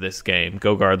bulk of this game.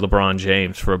 Go guard LeBron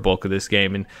James for a bulk of this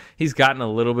game. And he's gotten a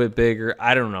little bit bigger.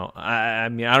 I don't know. I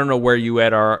mean, I don't know where you're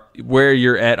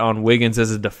at on Wiggins as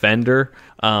a defender.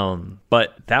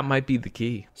 But that might be the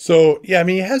key. So, yeah, I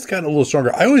mean, he has gotten a little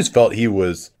stronger. I always felt he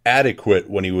was adequate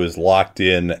when he was locked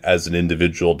in as an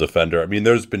individual defender. I mean,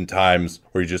 there's been times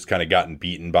where he's just kind of gotten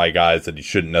beaten by guys that he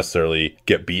shouldn't necessarily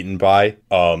get beaten by.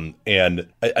 And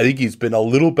I think he's been a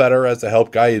little better as a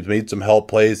help guy. He's made some help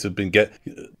plays. He's been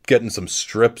getting some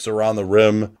strips around the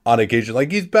rim on occasion.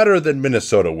 Like, he's better than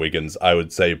Minnesota Wiggins, I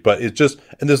would say. But it just,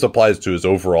 and this applies to his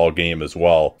overall game as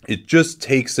well, it just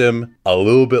takes him a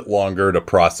little bit longer to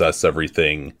process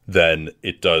everything than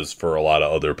it does for a lot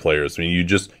of other players. I mean,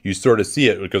 you sort of see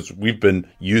it because we've been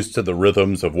used to the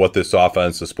rhythms of what this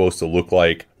offense is supposed to look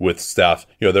like with Steph.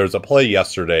 There's a play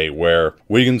yesterday where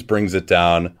Wiggins brings it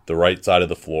down the right side of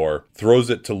the floor, throws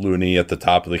it to Looney at the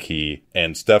top of the key,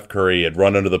 and Steph Curry had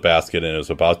run under the basket and is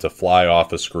about to fly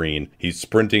off a screen. He's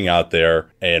sprinting out there,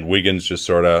 and Wiggins just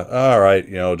sort of, all right,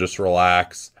 just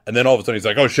relax. And then all of a sudden he's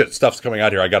like, oh shit, Steph's coming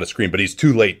out here, I got a screen. But he's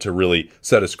too late to really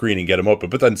set a screen and get him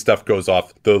open. But then Steph goes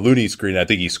off the Looney screen. I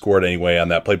think he scored anyway on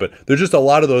that play. But there's just a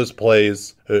lot of those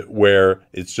plays where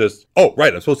it's just, oh,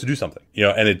 right, I'm supposed to do something.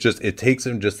 And it takes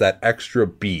him just that extra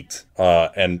beat.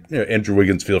 And Andrew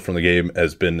Wiggins' feel from the game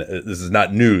has been, this is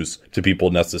not news to people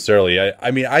necessarily.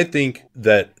 I mean, I think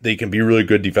that they can be really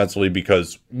good defensively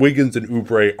because Wiggins and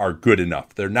Oubre are good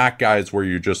enough. They're not guys where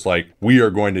you're just like, we are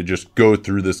going to just go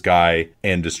through this guy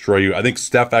and destroy you. I think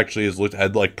Steph actually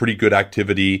had like pretty good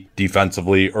activity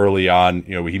defensively early on.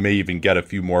 He may even get a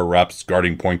few more reps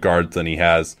guarding point guards than he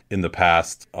has in the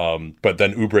past. But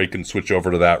then Oubre can switch over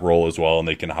to that role as well, and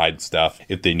they can hide Steph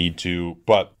if they need to.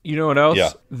 But you know what else?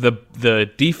 Yeah.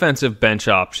 The defensive bench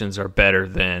options are better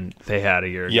than they had a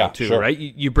year ago too, sure. Right?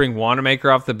 You bring Wanamaker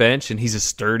off the bench, and he's a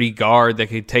sturdy guard that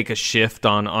could take a shift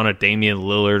on a Damian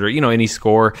Lillard or any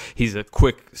score. He's a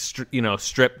quick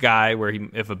strip guy where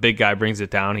if a big guy brings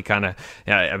it down, he's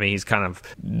kind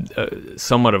of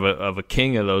somewhat of a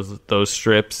king of those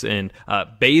strips. And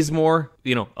Bazemore,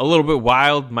 a little bit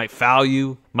wild, might foul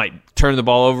you, might turn the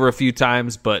ball over a few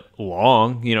times, but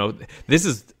long. This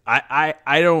is. I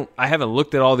haven't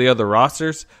looked at all the other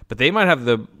rosters, but they might have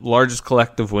the largest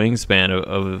collective wingspan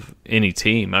of any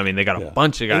team. I mean, they got a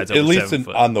bunch of guys at least 7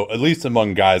 foot. At least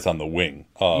among guys on the wing.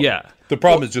 The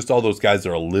problem is just all those guys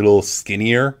are a little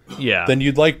skinnier than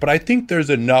you'd like. But I think there's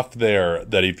enough there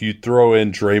that if you throw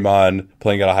in Draymond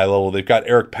playing at a high level, they've got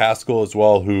Eric Paschall as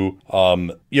well, who,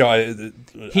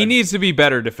 he needs to be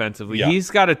better defensively. Yeah.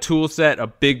 He's got a tool set, a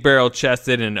big barrel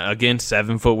chested, and again,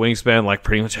 7 foot wingspan, like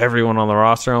pretty much everyone on the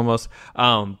roster. roster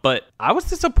almost. But I was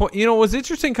disappointed. It was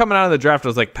interesting coming out of the draft. I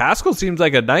was like, Pascal seems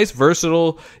like a nice,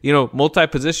 versatile,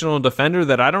 multi-positional defender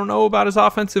that I don't know about his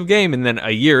offensive game. And then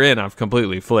a year in, I've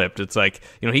completely flipped. It's like,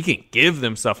 he can give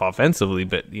them stuff offensively,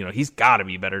 but, he's got to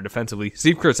be better defensively.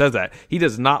 Steve Kerr says that. He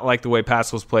does not like the way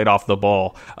Pascal's played off the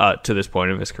ball to this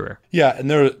point in his career. Yeah, and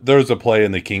there's a play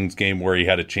in the Kings game where he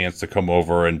had a chance to come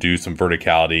over and do some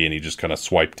verticality, and he just kind of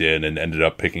swiped in and ended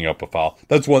up picking up a foul.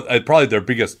 That's probably their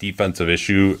biggest defensive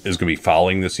issue is going to be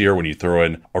fouling this year when you throw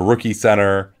in a rookie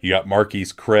center. You got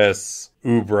Marquise Chris,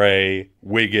 Oubre,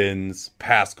 Wiggins.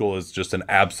 Pascal is just an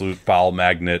absolute foul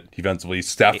magnet defensively.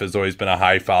 Steph has always been a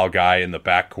high foul guy in the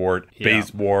backcourt. Yeah.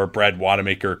 Bazemore, Brad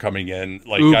Wanamaker coming in.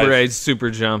 Oubre's super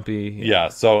jumpy. Yeah,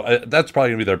 so that's probably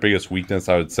going to be their biggest weakness,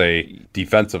 I would say,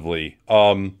 defensively.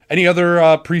 Any other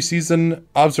preseason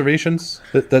observations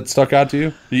that stuck out to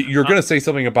you? You're going to say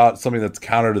something about something that's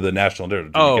counter to the national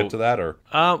narrative. Did you get to that? Or?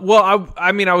 Well,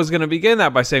 I was going to begin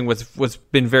that by saying what's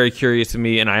been very curious to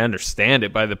me, and I understand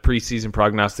it by the preseason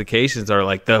prognostications, are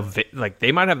like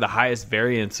they might have the highest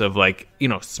variance of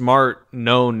smart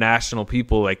known national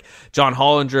people. Like John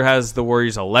Hollinger has the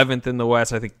Warriors 11th in the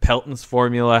West. I think Pelton's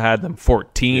formula had them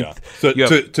 14th. Yeah.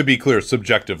 So to be clear,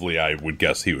 subjectively, I would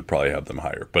guess he would probably have them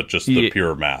higher, but just the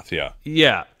pure math, yeah.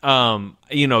 Yeah.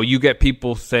 You get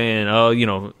people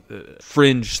saying,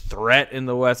 fringe threat in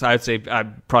the West. I'd say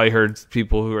I've probably heard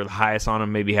people who are the highest on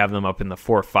them maybe have them up in the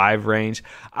 4 or 5 range.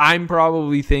 I'm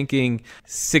probably thinking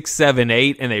 6, 7,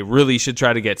 8, and they really should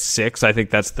try to get 6. I think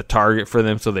that's the target for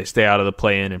them, so they stay out of the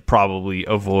play-in and probably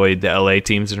avoid the LA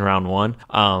teams in round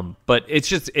 1. But it's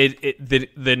just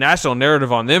the national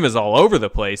narrative on them is all over the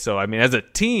place. So I mean, as a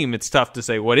team, it's tough to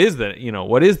say what is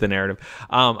the narrative.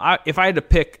 If I had to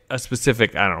pick a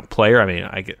specific player, I mean,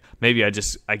 I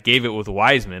gave it with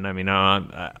Wiseman. I mean,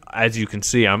 as you can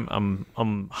see,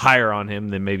 I'm higher on him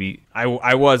than maybe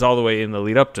I was all the way in the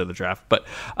lead up to the draft. But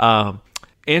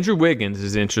Andrew Wiggins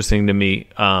is interesting to me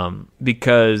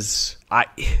because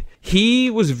he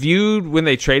was viewed when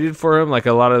they traded for him, like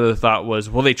a lot of the thought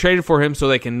was, well, they traded for him so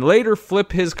they can later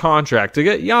flip his contract to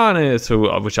get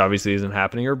Giannis, which obviously isn't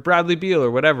happening, or Bradley Beal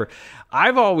or whatever.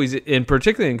 I've always, and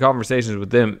particularly in conversations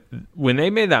with them, when they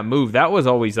made that move, that was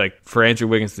always like for Andrew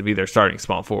Wiggins to be their starting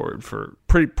small forward for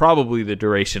probably the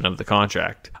duration of the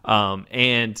contract.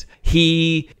 And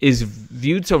he is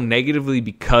viewed so negatively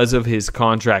because of his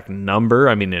contract number.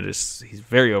 I mean, he's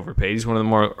very overpaid. He's one of the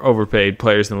more overpaid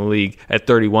players in the league at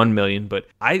 $31 million. But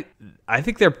I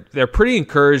think they're pretty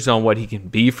encouraged on what he can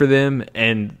be for them,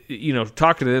 and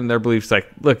talking to them, their beliefs like,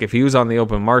 look, if he was on the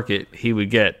open market, he would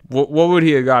get what would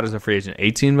he have got as a free agent?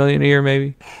 $18 million a year,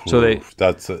 maybe. So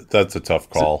that's a tough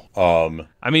call.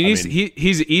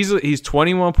 He's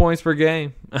 21 points per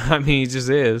game. I mean, he just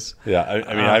is. Yeah,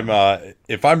 I'm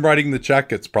if I'm writing the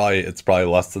check, it's probably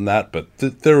less than that, but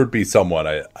there would be someone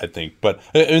I think. But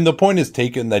and the point is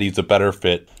taken that he's a better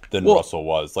fit than Russell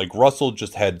was. Like, Russell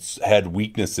just had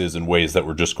weaknesses in ways that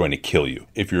were just going to kill you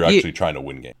if you're actually trying to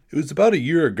win games. It was about a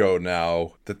year ago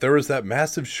now that there was that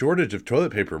massive shortage of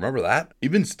toilet paper. Remember that?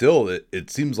 Even still, it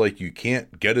seems like you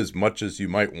can't get as much as you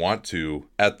might want to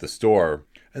at the store.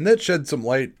 And that shed some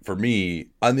light for me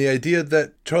on the idea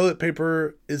that toilet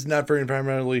paper is not very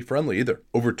environmentally friendly either.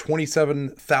 Over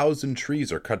 27,000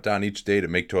 trees are cut down each day to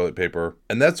make toilet paper.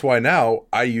 And that's why now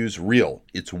I use Real.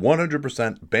 It's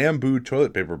 100% bamboo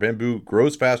toilet paper. Bamboo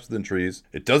grows faster than trees.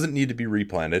 It doesn't need to be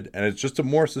replanted. And it's just a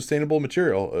more sustainable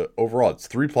material overall. It's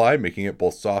 3-ply, making it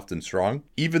both soft and strong.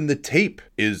 Even the tape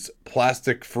is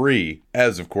plastic free,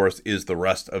 as of course is the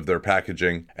rest of their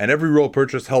packaging. And every roll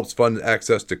purchase helps fund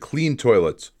access to clean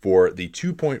toilets for the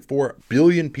 2.4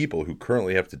 billion people who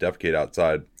currently have to defecate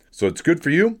outside. So it's good for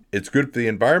you. It's good for the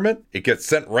environment. It gets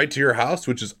sent right to your house,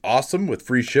 which is awesome with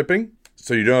free shipping.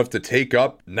 So you don't have to take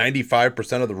up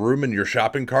 95% of the room in your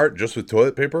shopping cart just with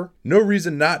toilet paper. No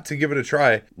reason not to give it a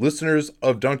try. Listeners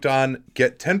of Dunc'd On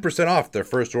get 10% off their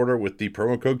first order with the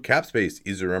promo code CAPSPACE.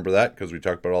 Easy to remember that because we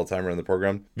talk about it all the time around the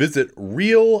program. Visit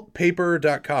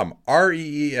realpaper.com,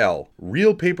 REEL,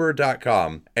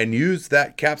 realpaper.com, and use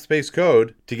that CAPSPACE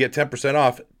code to get 10%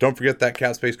 off. Don't forget that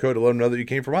CAPSPACE code to let them know that you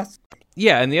came from us.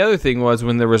 Yeah, and the other thing was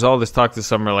when there was all this talk this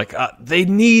summer, like they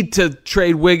need to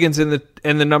trade Wiggins in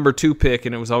the number 2 pick,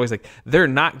 and it was always like they're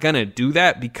not gonna do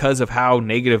that because of how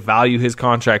negative value his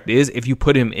contract is. If you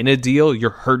put him in a deal, you're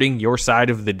hurting your side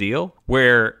of the deal.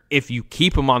 Where if you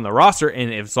keep him on the roster,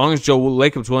 and as long as Joe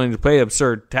Lacob's willing to pay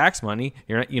absurd tax money,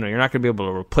 you're not going to be able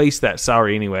to replace that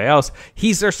salary anyway else.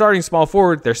 He's their starting small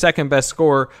forward, their second best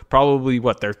scorer, probably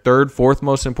their third, fourth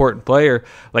most important player.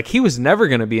 Like, he was never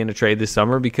going to be in a trade this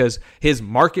summer because his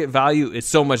market value is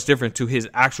so much different to his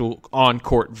actual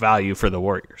on-court value for the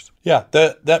Warriors. Yeah,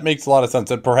 that makes a lot of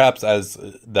sense. And perhaps as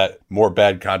that more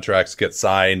bad contracts get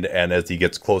signed and as he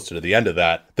gets closer to the end of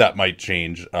that might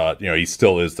change. He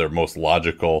still is their most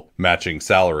logical matching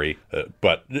salary.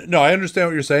 But no, I understand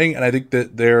what you're saying. And I think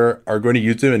that they are going to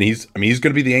use him. And he's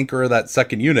going to be the anchor of that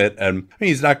second unit. And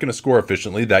he's not going to score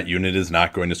efficiently. That unit is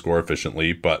not going to score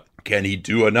efficiently. But can he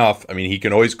do enough? I mean, he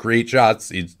can always create shots.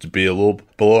 He's to be a little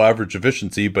below average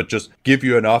efficiency, but just give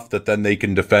you enough that then they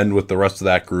can defend with the rest of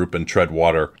that group and tread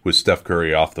water with Steph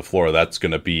Curry off the floor. That's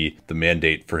going to be the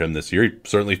mandate for him this year. He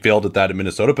certainly failed at that in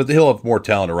Minnesota, but he'll have more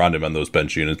talent around him on those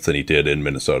bench units than he did in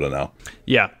Minnesota now.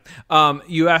 Yeah.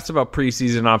 You asked about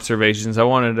preseason observations. I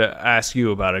wanted to ask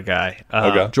you about a guy,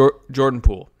 Jordan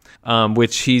Poole,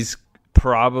 which he's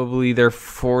probably their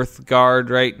fourth guard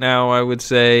right now, I would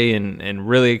say, and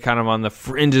really kind of on the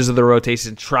fringes of the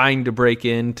rotation, trying to break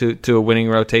into a winning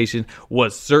rotation.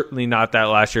 Was certainly not that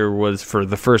last year, was for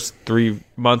the first 3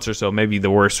 months or so, maybe the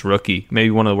worst rookie,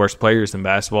 maybe one of the worst players in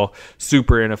basketball,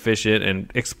 super inefficient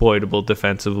and exploitable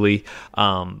defensively.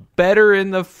 Better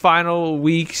in the final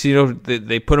weeks,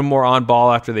 they put him more on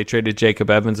ball after they traded Jacob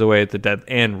Evans away at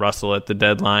and Russell at the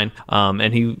deadline.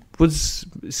 And he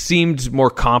seemed more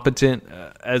competent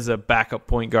as a backup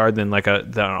point guard than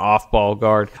an off-ball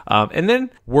guard. And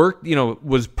then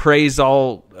was praised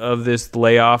all of this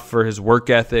layoff for his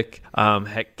work ethic.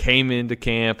 Came into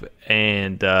camp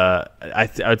and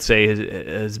I'd say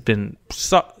has been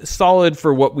solid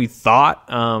for what we thought.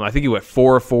 I think he went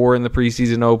 4-4 in the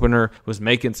preseason opener, was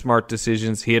making smart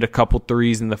decisions. He had a couple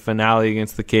threes in the finale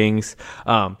against the Kings.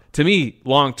 To me,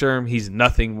 long term, he's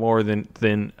nothing more than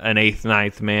an 8th,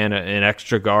 9th man, an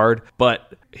extra guard.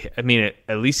 But I mean,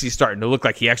 at least he's starting to look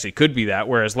like he actually could be that,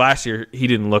 whereas last year he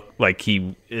didn't look like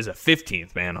he is a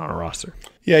 15th man on a roster.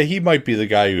 Yeah, he might be the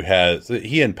guy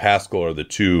he and Pascal are the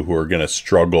two who are going to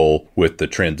struggle with the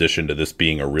transition to this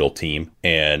being a real team.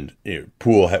 And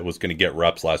Poole was going to get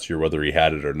reps last year, whether he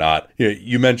had it or not.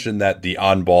 You mentioned that the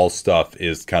on-ball stuff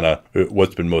is kind of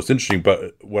what's been most interesting.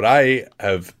 But what I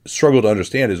have struggled to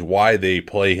understand is why they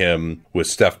play him with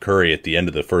Steph Curry at the end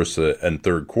of the first and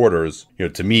third quarters.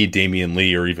 To me, Damian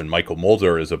Lee or even Michael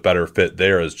Mulder is a better fit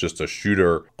there as just a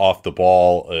shooter off the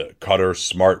ball, a cutter,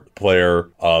 smart player.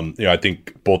 I think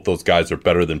both those guys are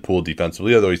better than Poole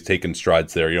defensively, although he's taken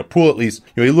strides there. Poole, at least,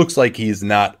 he looks like he's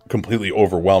not completely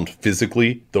overwhelmed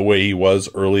physically the way he was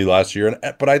early last year.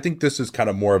 But I think this is kind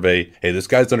of more of hey, this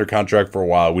guy's under contract for a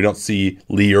while. We don't see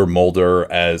Lee or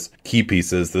Mulder as key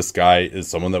pieces. This guy is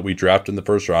someone that we drafted in the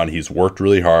first round. He's worked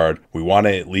really hard. We want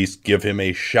to at least give him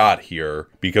a shot here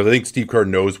because I think Steve Kerr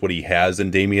knows what he has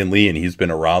in Damian Lee, and he's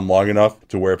been around long enough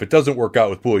to where if it doesn't work out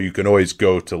with Poole, you can always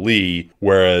go to Lee,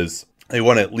 whereas they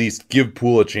want to at least give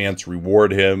Poole a chance,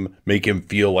 reward him, make him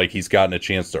feel like he's gotten a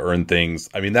chance to earn things.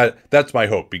 I mean, that's my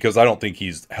hope, because I don't think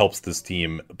he's helps this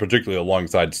team, particularly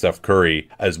alongside Steph Curry,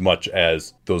 as much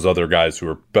as those other guys who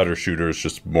are better shooters,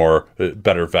 just more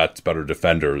better vets, better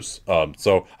defenders.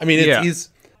 So, I mean, he's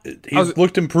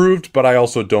looked improved, but I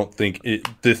also don't think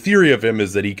the theory of him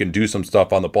is that he can do some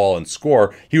stuff on the ball and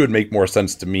score. He would make more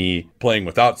sense to me playing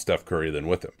without Steph Curry than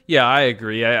with him. Yeah, I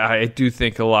agree. I do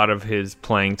think a lot of his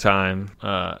playing time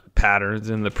patterns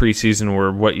in the preseason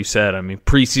were what you said. I mean,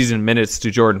 preseason minutes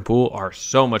to Jordan Poole are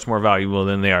so much more valuable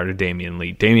than they are to Damian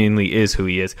Lee. Damian Lee is who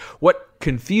he is. What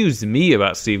confused me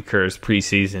about Steve Kerr's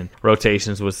preseason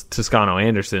rotations was Toscano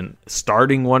Anderson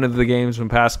starting one of the games when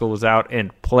Pascal was out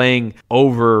and playing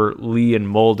over Lee and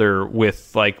Mulder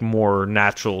with more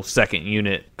natural second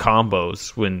unit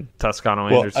combos when Toscano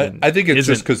Anderson. I think it's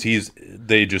just because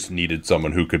they just needed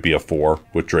someone who could be a 4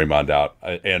 with Draymond out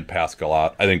and Pascal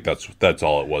out. I think that's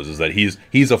all it was, is that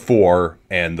he's a 4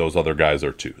 and those other guys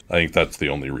are 2. I think that's the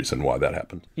only reason why that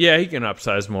happened. Yeah, he can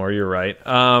upsize more. You're right.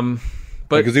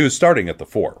 But because he was starting at the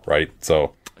 4, right?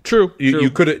 So true. You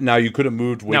could have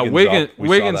moved Wiggins. Now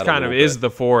Wiggins kind of is the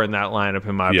 4 in that lineup,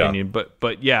 in my opinion.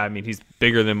 But yeah, I mean, he's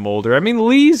bigger than Mulder. I mean,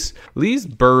 Lee's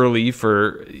burly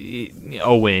for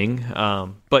a wing.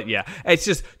 But yeah, it's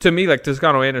just, to me,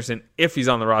 Toscano Anderson, if he's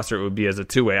on the roster, it would be as a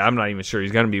 2-way. I'm not even sure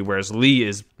he's going to be, whereas Lee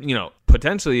is,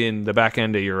 potentially in the back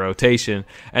end of your rotation.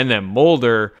 And then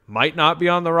Mulder might not be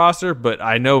on the roster, but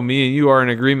I know me and you are in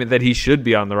agreement that he should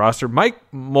be on the roster. Mike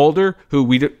Mulder,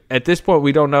 who at this point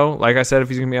we don't know, like I said, if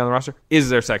he's going to be on the roster, is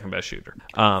their second best shooter.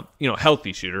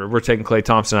 Healthy shooter. We're taking Klay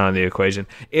Thompson out of the equation.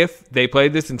 If they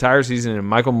played this entire season and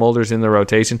Michael Mulder's in the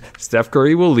rotation, Steph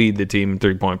Curry will lead the team in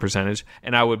 3-point percentage.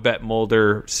 And I would bet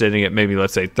Mulder sitting at maybe,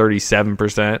 let's say,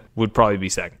 37% would probably be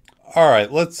second. All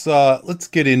right, let's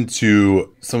get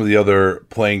into some of the other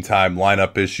playing time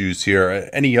lineup issues here.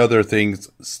 Any other things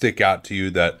stick out to you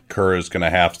that Kerr is going to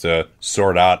have to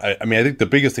sort out? I mean, I think the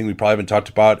biggest thing we probably haven't talked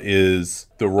about is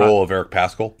the role of Eric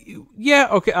Paschal. Yeah,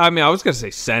 okay. I mean, I was going to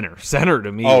say center. Center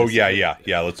to me. Oh, yeah.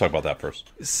 Let's talk about that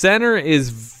first. Center is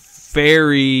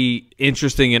very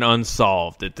interesting and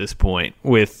unsolved at this point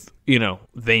with,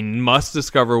 they must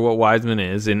discover what Wiseman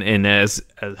is, and as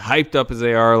hyped up as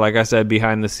they are, like I said,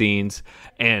 behind the scenes,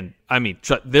 and I mean,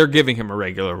 they're giving him a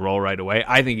regular role right away.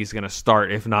 I think he's going to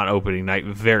start, if not opening night,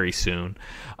 very soon.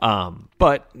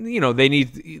 But they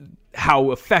need.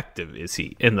 How effective is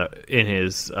he in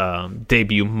his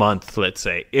debut month, let's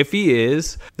say? If he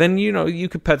is, then you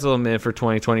could pencil him in for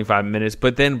 20-25 minutes.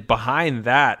 But then behind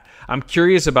that, I'm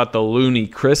curious about the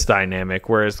Looney-Chris dynamic,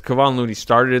 whereas Kevon Looney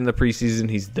started in the preseason.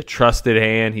 He's the trusted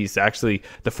hand. He's actually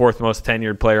the fourth most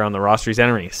tenured player on the roster. He's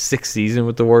entering his sixth season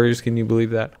with the Warriors. Can you believe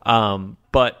that?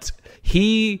 But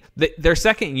their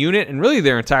second unit and really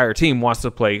their entire team wants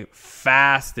to play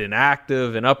fast and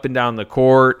active and up and down the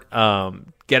court,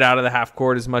 get out of the half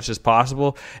court as much as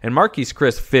possible. And Marquise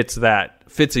Chris fits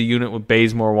a unit with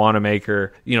Bazemore,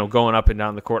 Wanamaker, going up and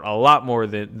down the court a lot more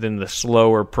than the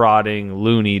slower prodding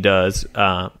Looney does,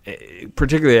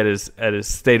 particularly at his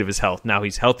state of his health. Now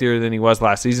he's healthier than he was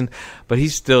last season, but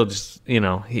he's still just,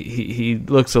 he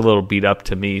looks a little beat up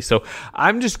to me. So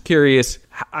I'm just curious,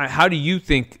 how do you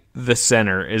think the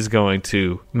center is going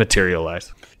to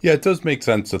materialize? Yeah, it does make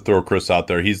sense to throw Chris out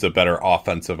there. He's a better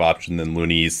offensive option than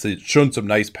Looney. He's shown some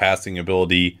nice passing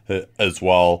ability as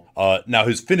well. Now,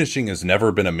 his finishing has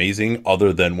never been amazing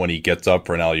other than when he gets up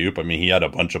for an alley-oop. I mean, he had a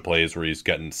bunch of plays where he's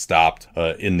getting stopped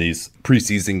in these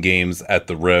preseason games at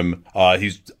the rim.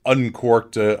 He's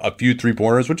uncorked a few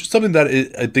three-pointers, which is something that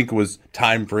I think was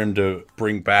time for him to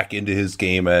bring back into his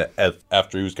game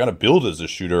after he was kind of billed as a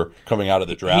shooter coming out of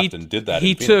the draft and did that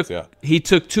in Phoenix. He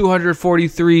took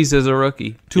 243s as a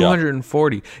rookie.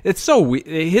 240. Yeah. It's so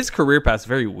his career path is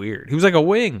very weird. He was like a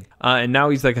wing, and now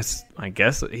he's like I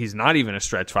guess he's not even a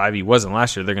stretch five. He wasn't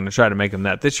last year. They're going to try to make him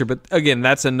that this year. But again,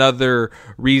 that's another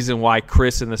reason why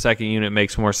Chris in the second unit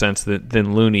makes more sense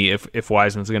than Looney if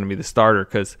Wiseman's going to be the starter,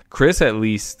 because Chris at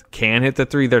least can hit the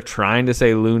three. They're trying to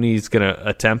say Looney's going to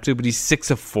attempt to, but he's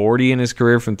 6 of 40 in his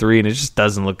career from three, and it just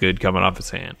doesn't look good coming off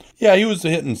his hand. Yeah, he was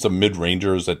hitting some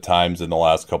mid-rangers at times in the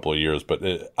last couple of years, but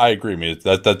I agree. I mean,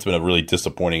 that's been a really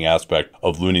disappointing aspect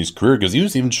of Looney's career, because he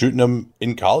was even shooting them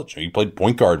in college. He played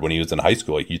point guard when he was in high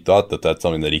school. Like, he thought that that's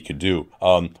something that he could do.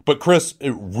 But Chris,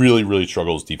 it really, really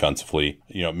struggles defensively.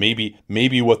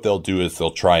 Maybe what they'll do is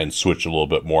they'll try and switch a little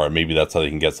bit more, and maybe that's how they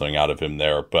can get something out of him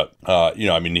there. But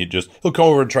I mean, he'll come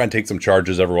over and try and take some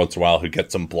charges every once in a while. He'll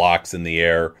get some blocks in the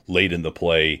air late in the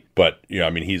play. But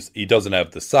I mean, he doesn't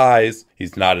have the size.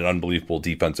 He's not an unbelievable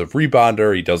defensive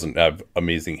rebounder. He doesn't have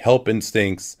amazing help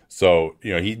instincts. So,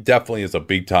 he definitely is a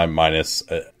big-time minus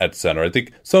at center. I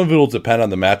think some of it will depend on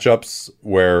the matchups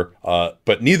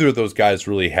but neither of those guys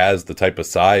really has the type of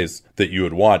size that you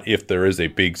would want if there is a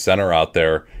big center out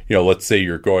there. Let's say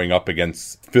you're going up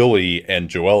against Philly and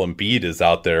Joel Embiid is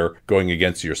out there going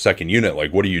against your second unit.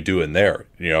 Like, what are you doing there?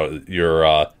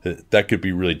 That could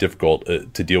be really difficult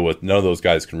to deal with. None of those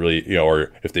guys can really,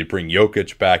 or if they bring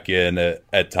Jokic back in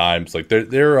at times, like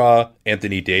they're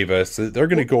Anthony Davis, they're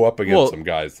going to go up against some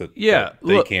guys that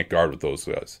they can't guard with those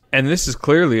guys. And this is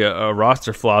clearly a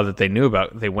roster flaw that they knew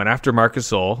about. They went after Marc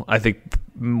Gasol. I think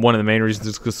one of the main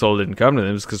reasons Gasol didn't come to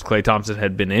them is because Klay Thompson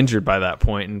had been injured by that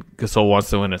point, and Gasol wants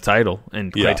to win a title.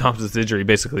 And Klay Thompson's injury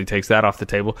basically takes that off the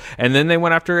table. And then they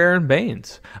went after Aaron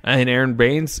Baines. And Aaron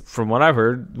Baines, from what I've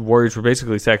heard, the Warriors were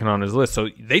basically second on his list. So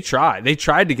they tried. They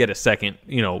tried to get a second,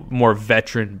 more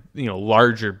veteran,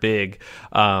 larger big.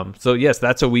 So, yes,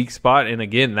 that's a weak spot. And,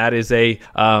 again, that is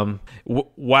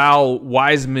while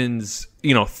Wiseman's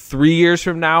 3 years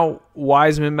from now,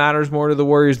 Wiseman matters more to the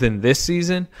Warriors than this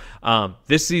season.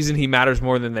 This season, he matters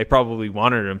more than they probably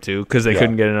wanted him to, because they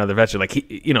couldn't get another veteran. Like,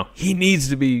 he needs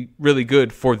to be really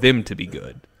good for them to be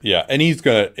good. Yeah, and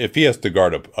if he has to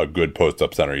guard a good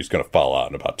post-up center, he's going to fall out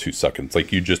in about 2 seconds.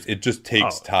 Like, it just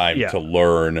takes time to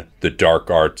learn the dark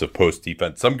arts of post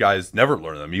defense. Some guys never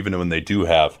learn them, even when they do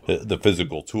have the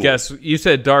physical tools. Guess you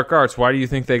said dark arts. Why do you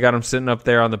think they got him sitting up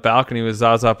there on the balcony with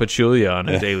Zaza Pachulia on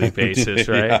a daily basis,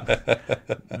 right?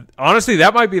 Honestly,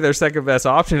 that might be their second best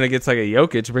option against like a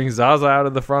Jokic. Bring Zaza out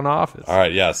of the front office. All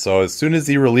right, yeah. So as soon as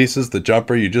he releases the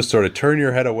jumper, you just sort of turn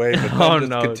your head away, but then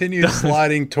continue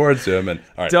sliding towards him. And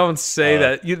all right. Don't say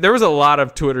that. There was a lot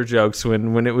of Twitter jokes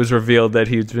when it was revealed that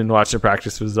he'd been watching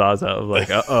practice with Zaza. Of like,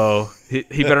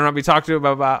 He better not be talking to him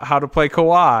about how to play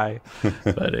Kawhi.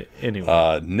 But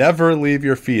anyway. Never leave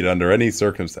your feet under any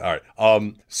circumstance. All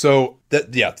right. So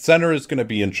center is going to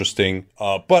be interesting.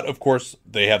 But of course,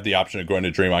 they have the option of going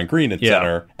to Draymond Green at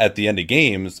center at the end of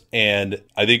games. And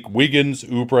I think Wiggins,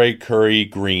 Oubre, Curry,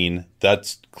 Green,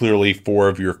 that's clearly 4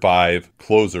 of your 5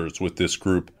 closers with this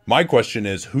group. My question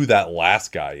is who that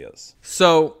last guy is.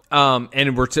 So,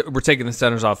 and we're taking the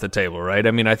centers off the table, right?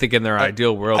 I mean, I think in their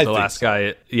ideal world, the last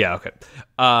guy, okay.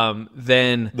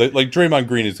 Then like Draymond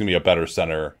Green is going to be a better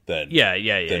center than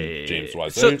James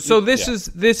Wiseman. So this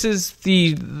is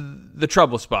the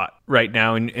trouble spot right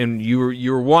now, and you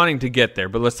were wanting to get there,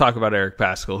 but let's talk about Eric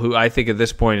Paschall, who I think at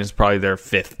this point is probably their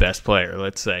 5th best player,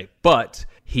 let's say, but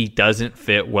he doesn't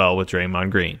fit well with Draymond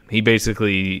Green. He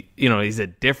basically, he's a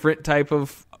different type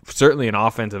of, certainly an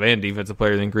offensive and defensive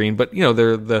player than Green, but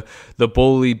they're the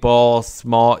bully ball,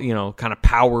 small, kind of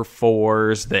power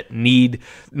fours that need,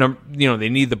 they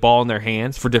need the ball in their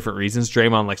hands for different reasons.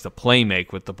 Draymond likes to play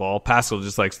make with the ball. Paschall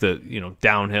just likes to,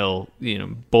 downhill,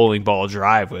 bowling ball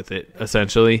drive with it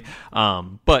essentially.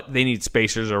 But they need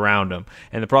spacers around them.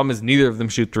 And the problem is neither of them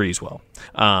shoot threes well.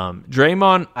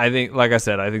 Draymond, I think, like I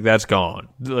said, I think that's gone.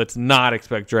 Let's not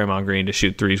expect Draymond Green to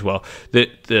shoot threes well.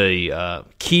 The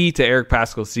key to Eric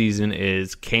Paschall's season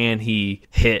is, can he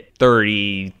hit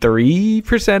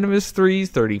 33% of his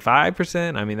threes,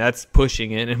 35%? I mean, that's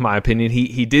pushing it in my opinion.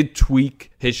 He did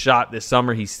tweak his shot this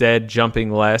summer. He said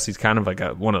jumping less. He's kind of like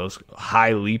one of those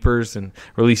high leapers and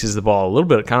releases the ball a little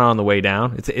bit kind of on the way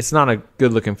down. It's not a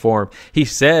good looking form. He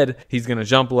said he's going to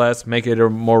jump less, make it a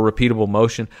more repeatable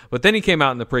motion. But then he came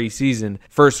out in the preseason,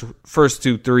 first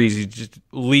 2 threes, he just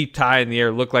leaped high in the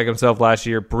air, looked like himself last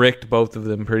year, bricked both of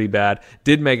them pretty bad,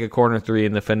 did make a corner 3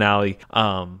 in the finale.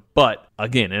 But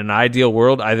again, in an ideal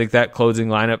world, I think that closing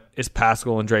lineup is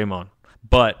Paschall and Draymond.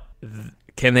 But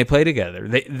can they play together?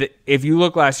 If you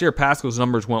look last year, Paschall's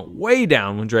numbers went way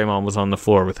down when Draymond was on the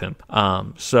floor with him.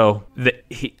 So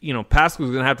Paschall's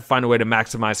going to have to find a way to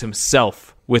maximize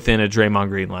himself within a Draymond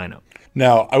Green lineup.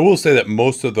 Now, I will say that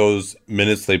most of those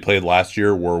minutes they played last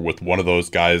year were with one of those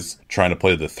guys trying to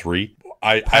play the 3.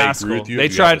 I agree with you. They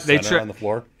tried on the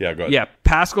floor. Yeah, go ahead. Yeah,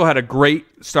 Paschall had a great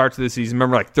start to the season.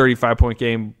 Remember, like 35-point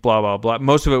game, blah, blah, blah.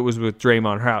 Most of it was with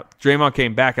Draymond out. Draymond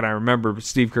came back, and I remember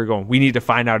Steve Kerr going, we need to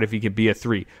find out if he could be a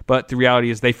 3. But the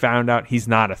reality is they found out he's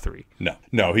not a 3.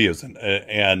 No, he isn't.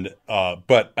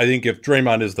 But I think if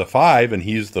Draymond is the 5 and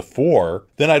he's the 4,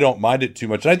 then I don't mind it too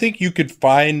much. And I think you could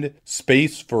find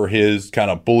space for his kind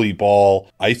of bully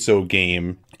ball ISO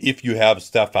game. If you have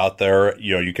Steph out there,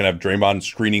 you can have Draymond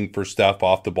screening for Steph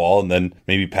off the ball, and then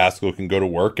maybe Paschall can go to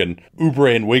work. And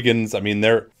Oubre and Wiggins, I mean,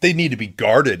 they need to be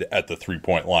guarded at the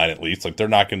 3-point line at least. Like, they're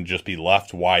not going to just be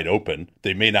left wide open.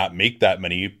 They may not make that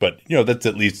many, but that's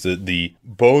at least the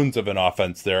bones of an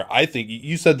offense there. I think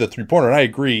you said the 3-pointer, and I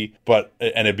agree. And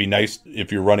it'd be nice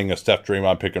if you're running a Steph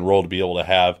Draymond pick and roll to be able to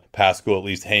have Paschall at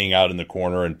least hang out in the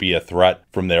corner and be a threat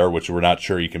from there, which we're not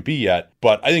sure he can be yet.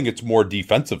 But I think it's more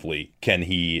defensively. Can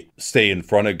he stay in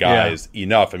front of guys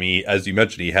enough? I mean, as you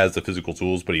mentioned, he has the physical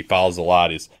tools, but he fouls a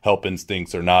lot. His help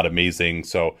instincts are not amazing.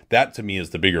 So that, to me, is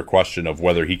the bigger question of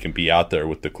whether he can be out there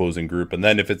with the closing group. And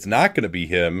then if it's not going to be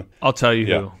him... I'll tell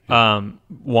you who.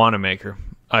 Wanamaker,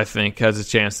 I think, has a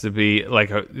chance to be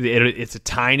like it's a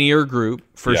tinier group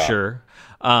for sure.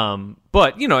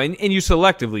 But, and you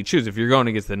selectively choose. If you're going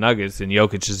against the Nuggets and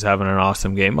Jokic is having an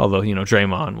awesome game, although,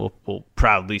 Draymond will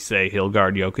proudly say he'll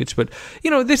guard Jokic. But,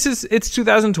 it's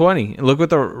 2020. And look what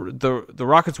the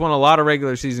Rockets won a lot of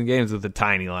regular season games with a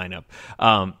tiny lineup.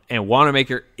 And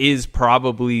Wanamaker is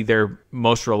probably their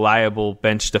most reliable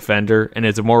bench defender, and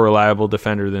is a more reliable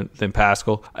defender than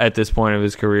Paschall at this point of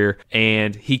his career.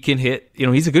 And he can hit,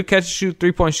 he's a good catch-and-shoot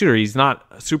 3-point shooter. He's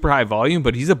not super high volume,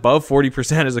 but he's above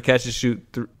 40% as a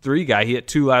catch-and-shoot 3 guy. He hit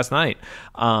 2 last night.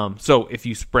 So if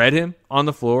you spread him on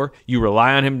the floor, you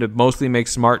rely on him to mostly make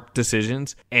smart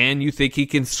decisions, and you think he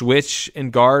can switch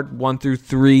and guard 1 through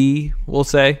 3, we'll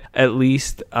say, at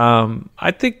least.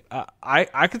 I think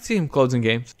I could see him closing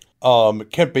games.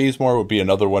 Kent Bazemore would be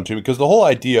another one too, because the whole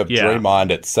idea of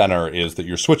Draymond at center is that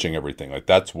you're switching everything. Like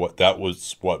that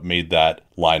was what made that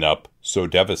lineup so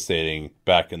devastating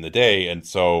back in the day. And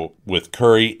so with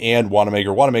Curry and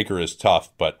Wanamaker is tough.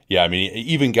 But yeah, I mean,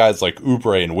 even guys like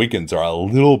Oubre and Wiggins are a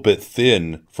little bit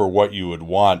thin for what you would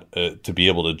want to be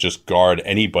able to just guard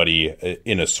anybody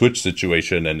in a switch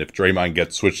situation. And if Draymond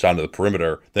gets switched onto the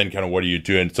perimeter, then kind of what are you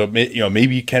doing? So,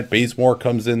 maybe Kent Bazemore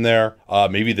comes in there.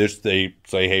 Maybe they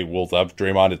say, hey, we'll have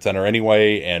Draymond at center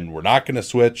anyway, and we're not going to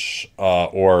switch.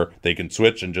 Or they can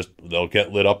switch and they'll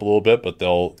get lit up a little bit, but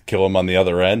they'll kill him on the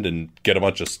other end and get a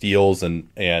bunch of steals and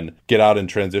get out in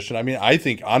transition. I mean, I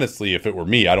think, honestly, if it were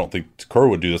me, I don't think Kerr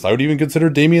would do this. I would even consider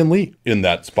Damian Lee in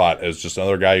that spot as just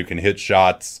another guy who can hit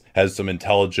shots, has some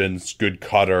intelligence, good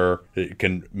cutter,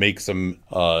 can make some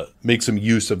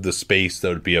use of the space that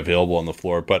would be available on the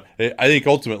floor. But I think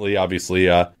ultimately, obviously,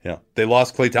 they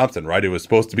lost Klay Thompson, right? It was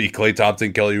supposed to be Klay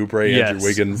Thompson, Kelly Oubre, Andrew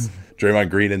Wiggins, Draymond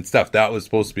Green, and Steph. That was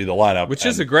supposed to be the lineup, which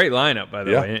is a great lineup, by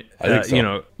the way. I think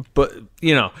so. But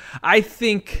I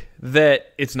think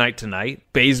that it's night to night.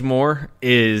 Bazemore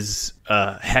is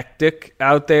hectic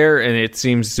out there, and it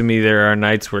seems to me there are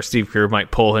nights where Steve Kerr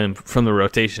might pull him from the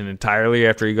rotation entirely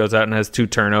after he goes out and has 2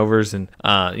 turnovers and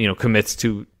commits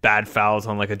 2 bad fouls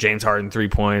on like a James Harden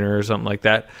 3-pointer or something like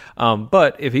that.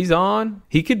 But if he's on,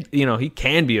 he could, he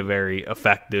can be a very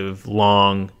effective,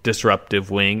 long,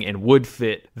 disruptive wing and would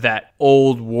fit that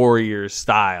old Warriors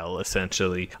style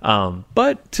essentially.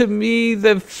 But to me,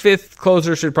 the 5th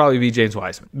closer should probably be James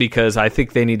Wiseman, because I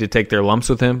think they need to take their lumps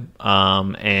with him.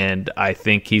 And I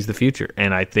think he's the future.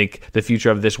 And I think the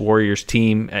future of this Warriors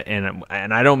team, and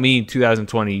I don't mean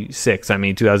 2026, I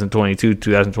mean 2022,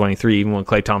 2023, even when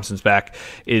Klay Thompson's back,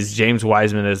 is James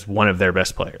Wiseman as one of their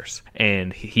best players.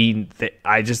 And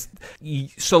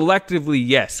selectively,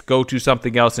 yes, go to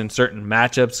something else in certain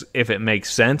matchups if it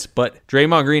makes sense. But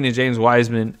Draymond Green and James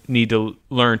Wiseman need to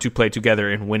learn to play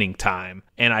together in winning time.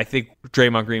 And I think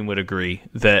Draymond Green would agree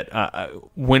that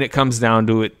when it comes down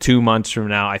to it 2 months from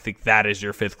now, I think that is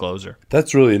your 5th closer.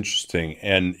 That's really interesting.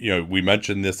 And, we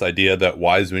mentioned this idea that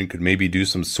Wiseman could maybe do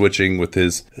some switching with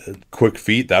his quick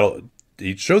feet.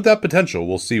 He showed that potential.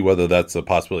 We'll see whether that's a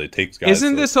possibility. It takes guys.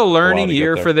 Isn't this a learning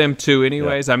year for them too?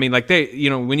 Anyways, yeah. I mean, like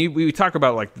when we talk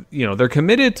about they're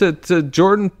committed to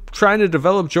Jordan, trying to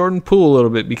develop Jordan Poole a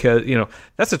little bit, because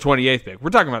that's a 28th pick.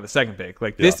 We're talking about the 2nd pick.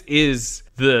 This is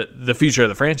the future of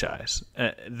the franchise.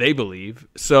 They believe.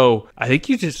 So I think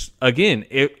you just, again,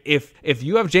 if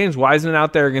you have James Wiseman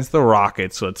out there against the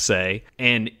Rockets, let's say,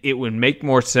 and it would make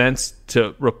more sense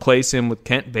to replace him with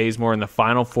Kent Bazemore in the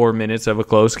final 4 minutes of a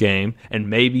close game, and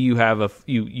maybe you have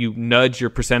you nudge your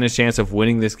percentage chance of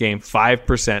winning this game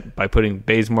 5% by putting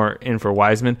Bazemore in for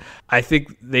Wiseman, I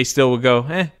think they still would go,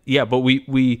 but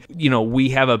we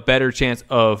have a better chance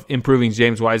of improving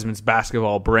James Wiseman's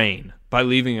basketball brain by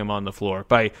leaving him on the floor.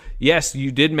 Yes,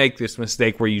 you did make this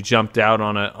mistake where you jumped out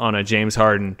on a James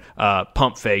Harden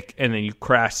pump fake, and then you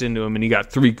crashed into him, and he got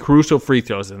 3 crucial free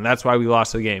throws, and that's why we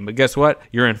lost the game. But guess what?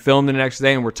 You're in film the next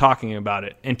day, and we're talking about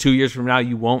it. And 2 years from now,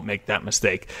 you won't make that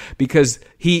mistake, because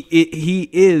he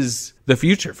is the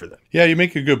future for them. Yeah, you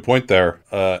make a good point there,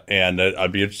 and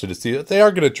I'd be interested to see if they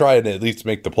are going to try and at least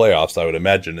make the playoffs, I would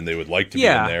imagine, and they would like to be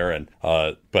in there. And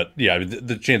but yeah,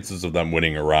 the chances of them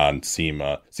winning Iran seem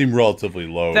relatively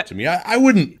low to me. I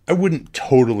wouldn't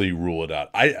totally rule it out.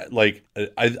 I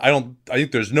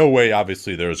think there's no way.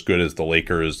 Obviously, they're as good as the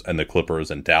Lakers and the Clippers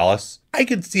and Dallas. I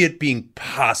could see it being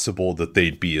possible that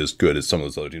they'd be as good as some of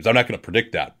those other teams. I'm not going to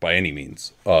predict that by any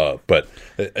means, but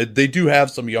they do have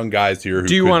some young guys here who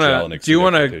do you want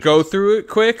to go through it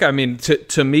quick? I mean,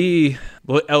 to me,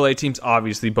 LA teams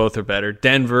obviously both are better.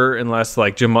 Denver, unless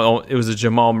it was a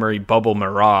Jamal Murray bubble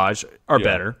mirage, are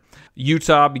better.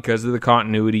 Utah, because of the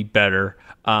continuity, better.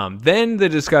 Then the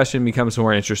discussion becomes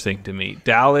more interesting to me.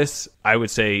 Dallas, I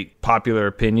would say, popular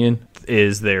opinion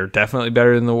is they're definitely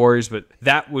better than the Warriors, but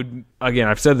that would, again,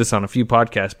 I've said this on a few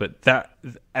podcasts, but that,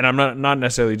 and I'm not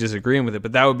necessarily disagreeing with it,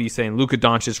 but that would be saying Luka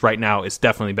Doncic right now is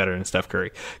definitely better than Steph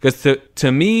Curry. Because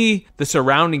to me, the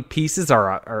surrounding pieces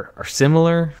are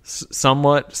similar,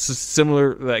 somewhat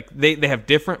similar. Like they have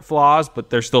different flaws,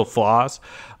 but they're still flaws.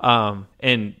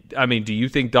 And I mean, do you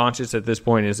think Doncic at this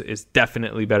point is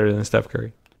definitely better than Steph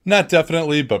Curry? Not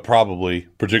definitely, but probably,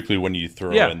 particularly when you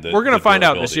throw in the we're going to find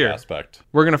out this year. Aspect.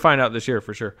 We're going to find out this year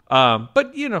for sure.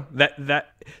 But that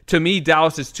to me,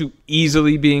 Dallas is too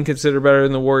easily being considered better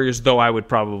than the Warriors, though I would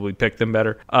probably pick them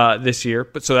better this year.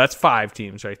 But so that's 5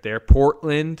 teams right there.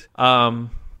 Portland.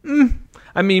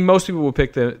 I mean, most people will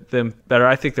pick them better.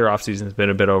 I think their offseason has been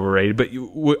a bit overrated. But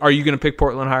are you going to pick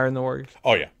Portland higher than the Warriors?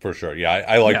 Oh, yeah, for sure. Yeah,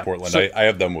 I like Portland. I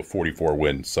have them with 44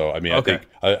 wins. So, I mean, I think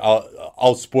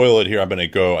I'll spoil it here. I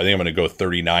think I'm going to go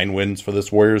 39 wins for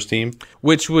this Warriors team.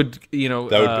 Which would,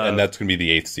 and that's going to be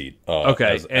the 8th seed.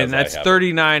 And that's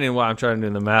 39, and I'm trying to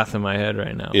do the math in my head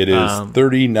right now. It is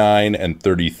 39 and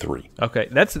 33. Okay,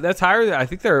 that's higher. I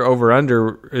think their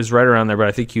over-under is right around there, but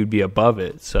I think you'd be above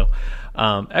it. So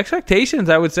expectations,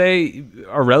 I would say,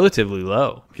 are relatively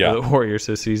low for the Warriors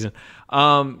this season.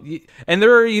 And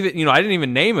there are even, I didn't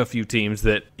even name a few teams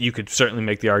that you could certainly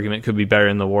make the argument could be better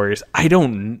than the Warriors.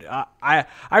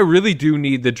 I really do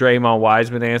need the Draymond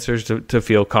Wiseman answers to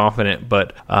feel confident,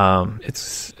 but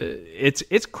it's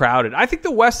crowded. I think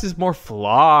the West is more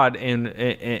flawed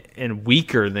and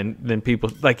weaker than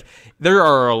people like. There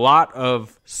are a lot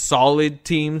of solid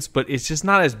teams, but it's just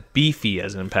not as beefy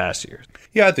as in past years.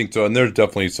 Yeah, I think so, and there's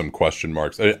definitely some question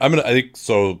marks. I think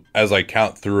so. As I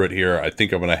count through it here, I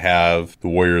think I'm gonna have the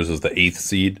Warriors as the 8th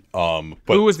seed. But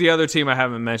who was the other team I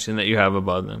haven't mentioned that you have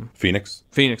above them? Phoenix.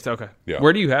 Okay. Yeah.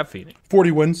 Where do you have Phoenix?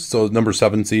 40 wins, so number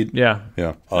 7 seed. Yeah.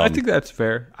 Yeah. I think that's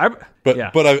fair.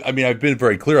 But I mean, I've been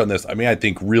very clear on this. I mean, I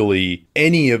think really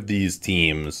any of these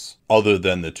teams, other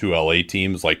than the 2 LA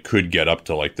teams, like could get up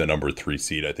to like the number 3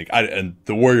 seed. I think, and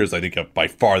the Warriors, I think, have by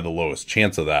far the lowest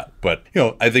chance of that. But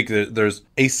I think that there's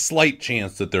a slight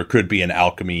chance that there could be an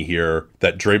alchemy here.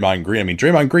 That Draymond Green,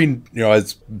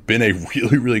 has been a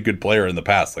really, really good player in the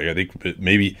past. Like I think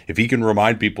maybe if he can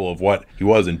remind people of what he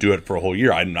was and do it for a whole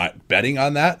year, I'm not betting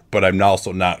on that, but I'm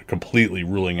also not completely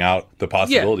ruling out the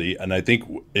possibility. Yeah. And I think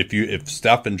if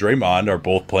Steph and Draymond are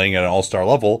both playing at an all-star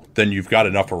level, then you've got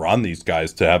enough around these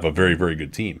guys to have a very, very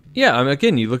good team. Yeah, I mean,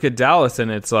 again, you look at Dallas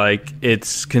and it's like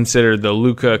it's considered the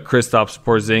Luka, Kristaps,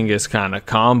 Porzingis kind of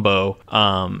combo.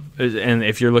 And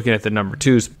if you're looking at the number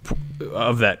 2s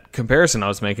of that comparison I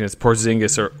was making, it's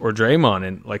Porzingis or Draymond.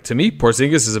 And like to me,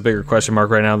 Porzingis is a bigger question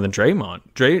mark right now than Draymond.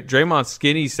 Draymond's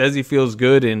skinny, says he feels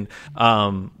good, and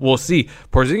we'll see.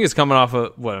 Porzingis coming off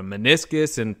a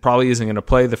meniscus and probably isn't going to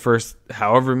play the first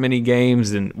however many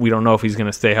games, and we don't know if he's going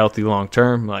to stay healthy long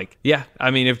term. Like, yeah,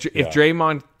 I mean, if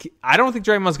Draymond, I don't think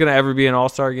Draymond's going to ever be an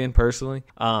all-star again, personally.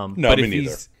 No, me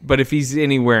neither. But if he's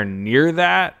anywhere near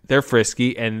that, they're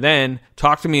frisky. And then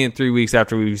talk to me in 3 weeks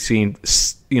after we've seen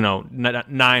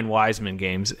 9 Wiseman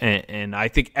games, and I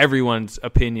think everyone's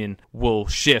opinion will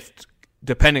shift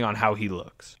depending on how he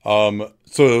looks.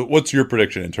 So what's your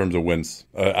prediction in terms of wins?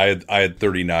 I had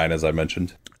 39, as I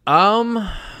mentioned. So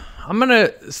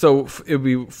it would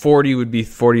be 40 would be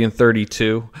 40 and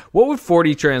 32. What would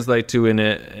 40 translate to in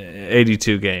an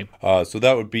 82 game? So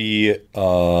that would be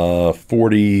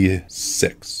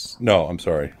 46. No, I'm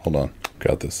sorry. Hold on.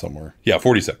 Got this somewhere. Yeah,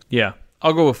 46. Yeah.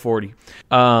 I'll go with 40.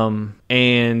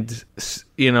 And this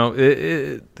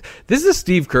is a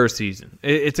Steve Kerr season.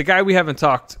 It's a guy we haven't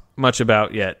talked much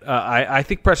about yet. I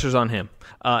think pressure's on him.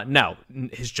 Now,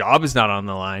 his job is not on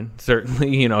the line.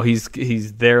 Certainly,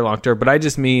 he's there long term. But I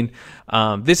just mean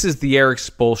this is the Eric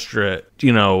Spoelstra,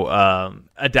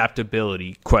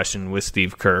 adaptability question with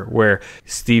Steve Kerr, where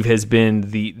Steve has been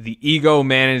the ego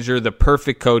manager, the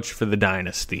perfect coach for the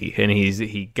dynasty, and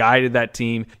he guided that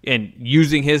team and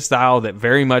using his style that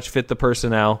very much fit the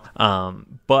personnel.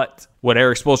 But what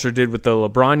Eric Spoelstra did with the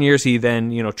LeBron years, he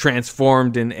then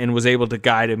transformed and was able to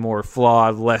guide a more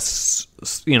flawed, less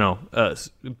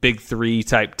big 3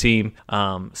 type team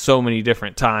so many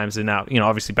different times, and now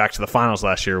obviously back to the finals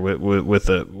last year with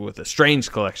a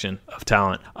strange collection of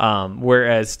talent.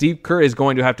 Whereas Steve Kerr is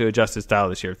going to have to adjust his style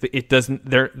this year. It doesn't.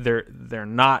 They're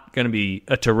not going to be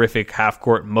a terrific half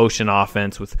court motion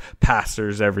offense with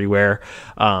passers everywhere.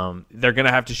 They're going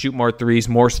to have to shoot more threes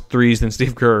than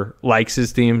Steve Kerr likes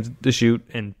his team to shoot,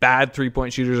 and bad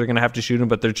 3-point shooters are going to have to shoot them,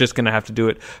 but they're just going to have to do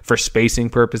it for spacing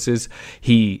purposes.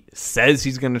 He says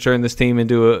he's going to turn this team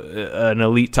into an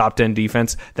elite top 10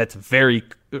 defense. That's very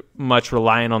much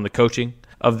reliant on the coaching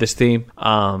of this team.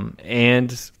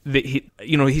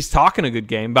 He's talking a good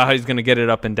game about how he's going to get it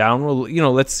up and down.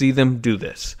 Well, let's see them do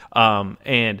this.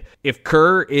 And if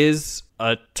Kerr is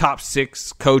a top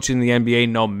 6 coach in the NBA,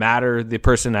 no matter the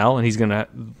personnel,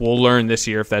 and we'll learn this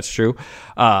year if that's true.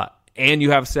 And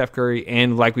you have Steph Curry,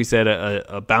 and like we said,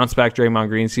 a bounce back Draymond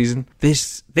Green season.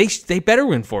 They better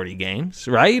win 40 games,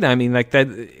 right? I mean, like that.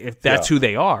 If that's who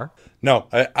they are. No,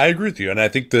 I agree with you, and I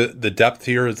think the depth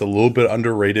here is a little bit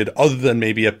underrated, other than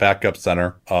maybe at backup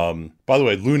center. By the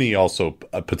way, Looney also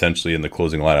potentially in the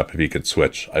closing lineup if he could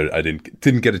switch. I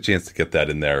didn't get a chance to get that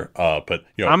in there, but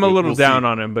I'm a little down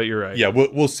on him, but you're right. Yeah,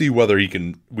 we'll see whether he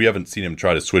can. We haven't seen him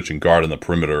try to switch and guard on the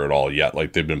perimeter at all yet.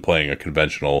 Like they've been playing a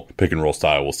conventional pick and roll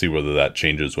style. We'll see whether that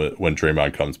changes when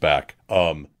Draymond comes back.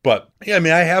 But yeah, I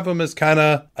mean, I have them as kind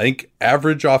of, I think,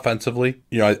 average offensively.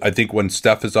 I think when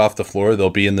Steph is off the floor, they'll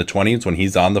be in the 20s. When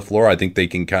he's on the floor, I think they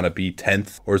can kind of be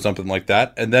 10th or something like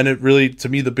that. And then it really, to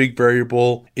me, the big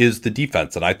variable is the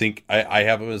defense. And I think I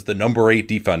have them as the number 8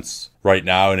 defense right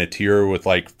now in a tier with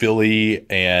like Philly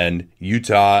and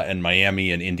Utah and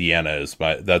Miami and Indiana.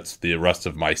 That's the rest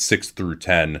of my 6 through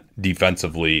 10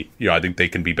 defensively. I think they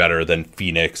can be better than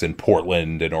Phoenix and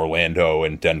Portland and Orlando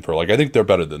and Denver. Like, I think they're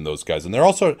better than those guys. And there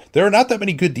are not that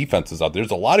many good defenses out there.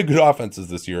 There's a lot of good offenses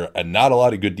this year and not a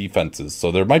lot of good defenses.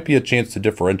 So there might be a chance to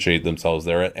differentiate themselves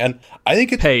there. And I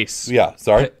think it's pace. Yeah,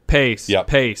 sorry. Pace. Yep.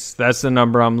 Pace. That's the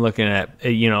number I'm looking at.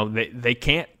 They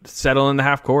can't settle in the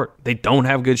half court. They don't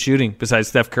have good shooting besides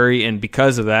Steph Curry, and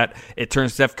because of that, it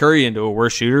turns Steph Curry into a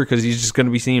worse shooter because he's just going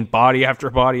to be seeing body after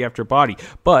body after body.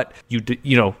 But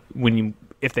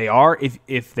if they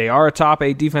are a top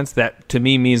 8 defense, that to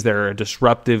me means they're a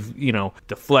disruptive,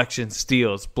 deflection,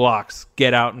 steals, blocks,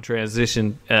 get out and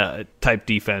transition type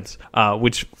defense,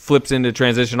 which flips into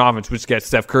transition offense, which gets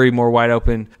Steph Curry more wide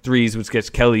open threes, which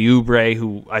gets Kelly Oubre,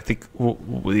 who I think, what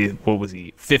was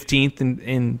he, 15th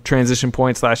in transition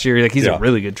points last year? Like, he's a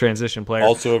really good transition player.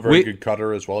 Also a very good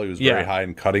cutter as well. He was very high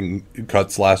in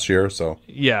cuts last year. So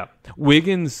yeah,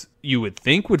 Wiggins, you would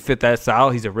think would fit that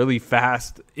style. He's a really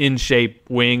fast, in-shape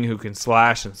wing who can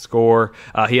slash and score.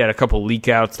 He had a couple leak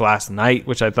outs last night,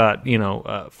 which I thought,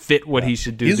 fit what he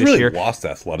should do this year. He's really lost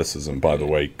athleticism, by the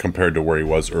way, compared to where he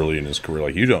was early in his career.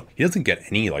 Like, he doesn't get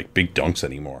any like big dunks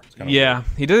anymore. Yeah,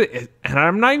 he does. And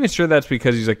I'm not even sure that's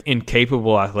because he's like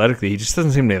incapable athletically. He just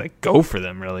doesn't seem to like go for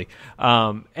them really.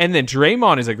 And then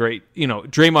Draymond is a great,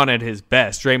 Draymond at his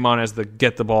best. Draymond as the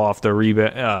get the ball off the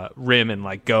rim and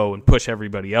like go and push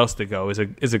everybody else to go is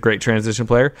a great transition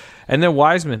player. And then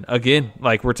Wiseman, again,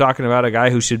 like we're talking about a guy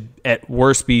who should at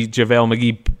worst be JaVale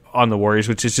McGee on the Warriors,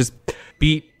 which is just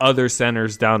beat other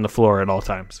centers down the floor at all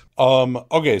times.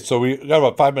 Okay, so we got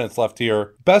about 5 minutes left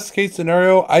here. Best case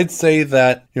scenario, I'd say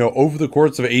that, over the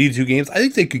course of 82 games, I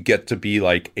think they could get to be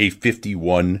like a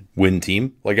 51 win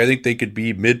team. Like, I think they could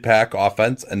be mid-pack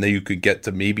offense, and then you could get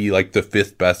to maybe like the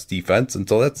 5th best defense. And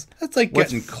so that's like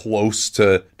getting close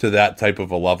to that type of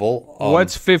a level.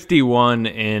 What's 51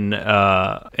 in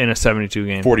a 72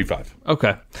 game? 45.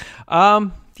 Okay.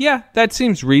 Yeah, that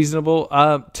seems reasonable.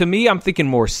 To me, I'm thinking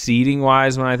more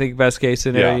seeding-wise when I think best case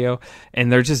scenario,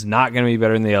 and they're just not going to be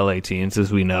better than the LA teams,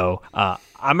 as we know.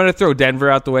 I'm going to throw Denver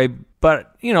out the way,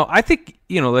 but, I think,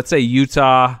 let's say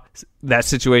Utah, that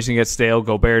situation gets stale,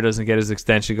 Gobert doesn't get his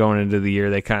extension going into the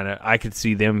year, I could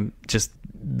see them just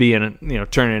being,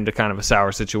 turning into kind of a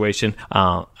sour situation.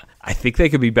 I think they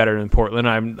could be better than Portland.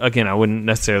 I wouldn't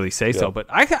necessarily say so, but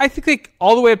I think they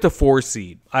all the way up to 4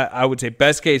 seed. I would say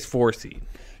best case 4 seed.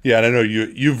 Yeah, and I know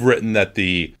you've written that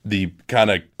the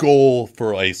kind of goal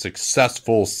for a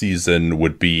successful season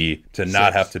would be to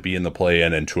not have to be in the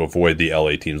play-in and to avoid the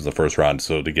LA teams in the first round,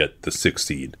 so to get the 6th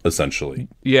seed, essentially.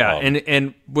 Yeah,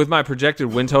 and with my projected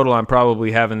win total, I'm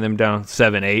probably having them down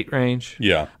 7-8 range.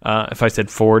 Yeah. If I said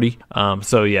 40.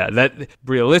 So, yeah, that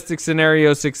realistic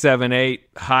scenario, 6, 7, 8,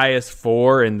 highest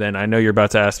 4, and then I know you're about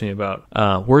to ask me about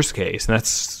worst case, and that's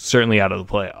certainly out of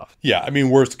the playoff. Yeah, I mean,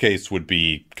 worst case would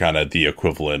be kind of the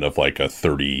equivalent of like a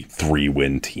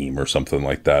 33-win team or something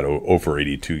like that over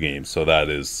 82 games. So that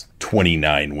is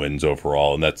 29 wins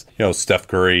overall. And that's, Steph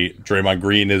Curry, Draymond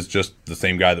Green is just the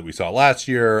same guy that we saw last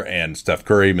year. And Steph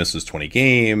Curry misses 20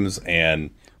 games. And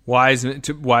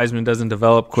Wiseman doesn't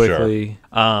develop quickly.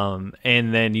 Sure.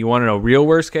 And then you want to know real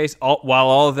worst case? While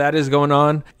all of that is going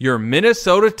on, your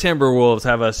Minnesota Timberwolves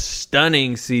have a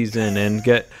stunning season and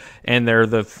they're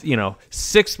the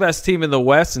 6th best team in the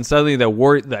West, and suddenly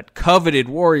that coveted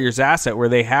Warriors asset where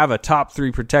they have a top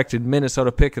 3 protected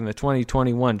Minnesota pick in the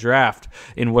 2021 draft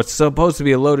in what's supposed to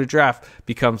be a loaded draft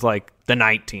becomes like the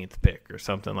 19th pick or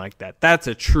something like that. That's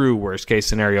a true worst case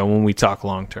scenario when we talk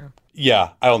long term. Yeah,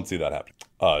 I don't see that happening.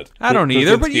 I don't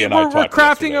either, but we're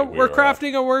crafting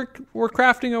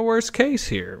a worst case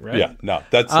here, right? Yeah, no,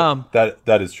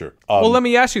 that is true. Well, let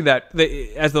me ask you that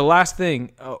as the last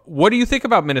thing. What do you think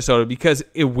about Minnesota? Because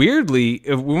weirdly,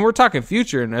 when we're talking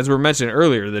future, and as we mentioned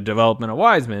earlier, the development of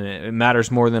Wiseman, it matters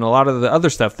more than a lot of the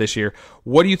other stuff this year.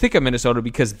 What do you think of Minnesota?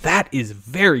 Because that is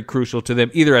very crucial to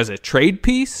them, either as a trade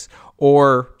piece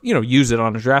or use it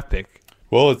on a draft pick.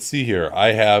 Well, let's see here.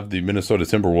 I have the Minnesota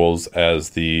Timberwolves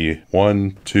as the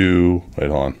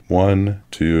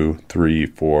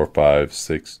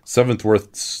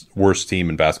 7th worst team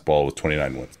in basketball with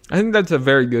 29 wins. I think that's a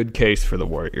very good case for the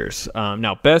Warriors.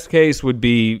 Now, best case would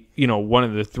be, one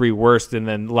of the 3 worst, and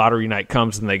then lottery night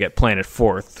comes and they get planted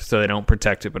 4th, so they don't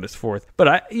protect it, but it's 4th. But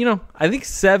I think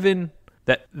 7,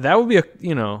 that would be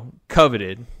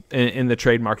coveted in the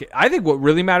trade market. I think what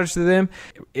really matters to them,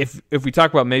 if we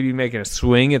talk about maybe making a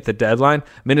swing at the deadline,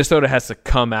 Minnesota has to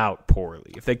come out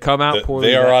poorly. If they come out poorly,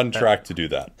 they are on track to do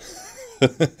that.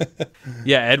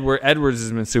 Yeah, Edwards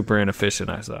has been super inefficient,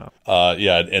 I saw.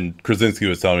 Yeah, and Krasinski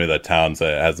was telling me that Towns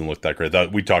hasn't looked that great.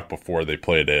 We talked before they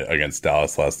played it against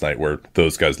Dallas last night where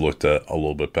those guys looked a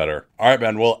little bit better. All right,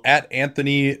 man. Well, at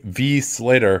Anthony V.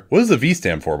 Slater. What does the V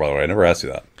stand for, by the way? I never asked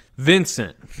you that.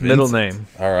 Vincent. Middle name.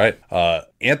 All right.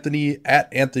 Anthony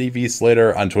V.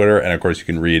 Slater on Twitter. And, of course, you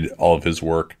can read all of his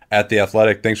work at The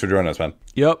Athletic. Thanks for joining us, man.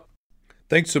 Yep.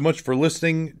 Thanks so much for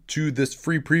listening to this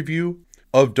free preview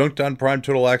of Dunc'd On Prime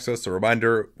Total Access. A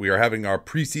reminder, we are having our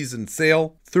preseason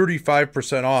sale,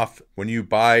 35% off when you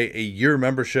buy a year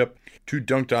membership to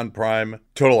Dunc'd On Prime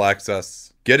Total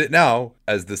Access. Get it now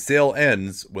as the sale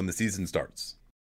ends when the season starts.